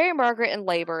 with Mary Margaret in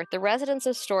labor, the residents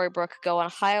of Storybrooke go on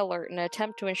high alert in an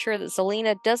attempt to ensure that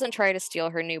Zelena doesn't try to steal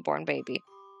her newborn baby.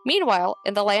 Meanwhile,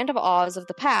 in the Land of Oz of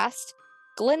the past,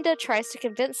 Glinda tries to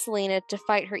convince Zelena to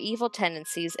fight her evil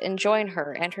tendencies and join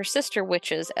her and her sister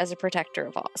witches as a protector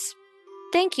of Oz.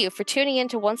 Thank you for tuning in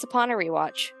to Once Upon a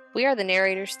Rewatch. We are the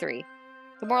Narrators 3.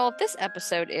 The moral of this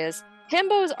episode is,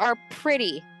 himbos are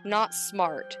pretty, not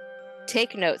smart.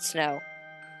 Take note, Snow.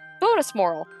 Bonus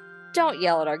moral, don't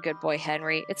yell at our good boy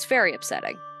Henry. It's very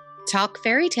upsetting. Talk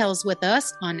fairy tales with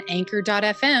us on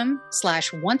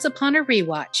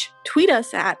anchor.fm/onceUponARewatch. Tweet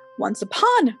us at Once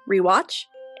Upon Rewatch.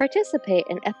 Participate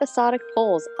in episodic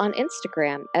polls on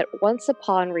Instagram at Once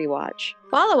Upon Rewatch.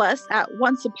 Follow us at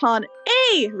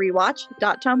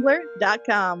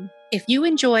onceUponArewatch.tumblr.com. If you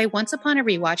enjoy Once Upon a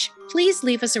Rewatch, please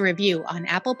leave us a review on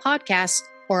Apple Podcasts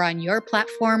or on your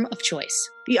platform of choice.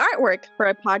 The artwork for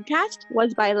our podcast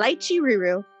was by Lychee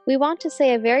Ruru. We want to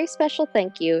say a very special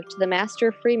thank you to the master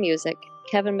of free music,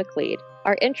 Kevin MacLeod.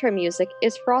 Our intro music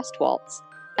is Frost Waltz,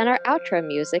 and our outro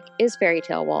music is Fairy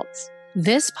Tale Waltz.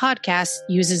 This podcast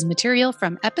uses material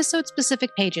from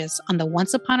episode-specific pages on the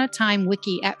Once Upon a Time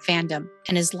wiki at Fandom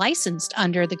and is licensed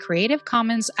under the Creative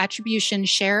Commons Attribution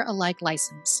Share Alike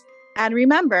license. And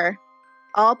remember,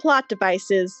 all plot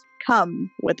devices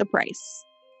come with a price.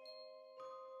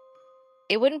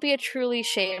 It wouldn't be a truly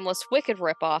shameless Wicked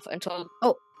ripoff until...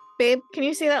 Babe, can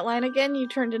you say that line again? You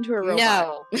turned into a robot.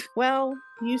 No! Well,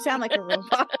 you sound like a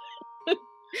robot.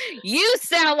 You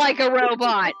sound like a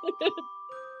robot!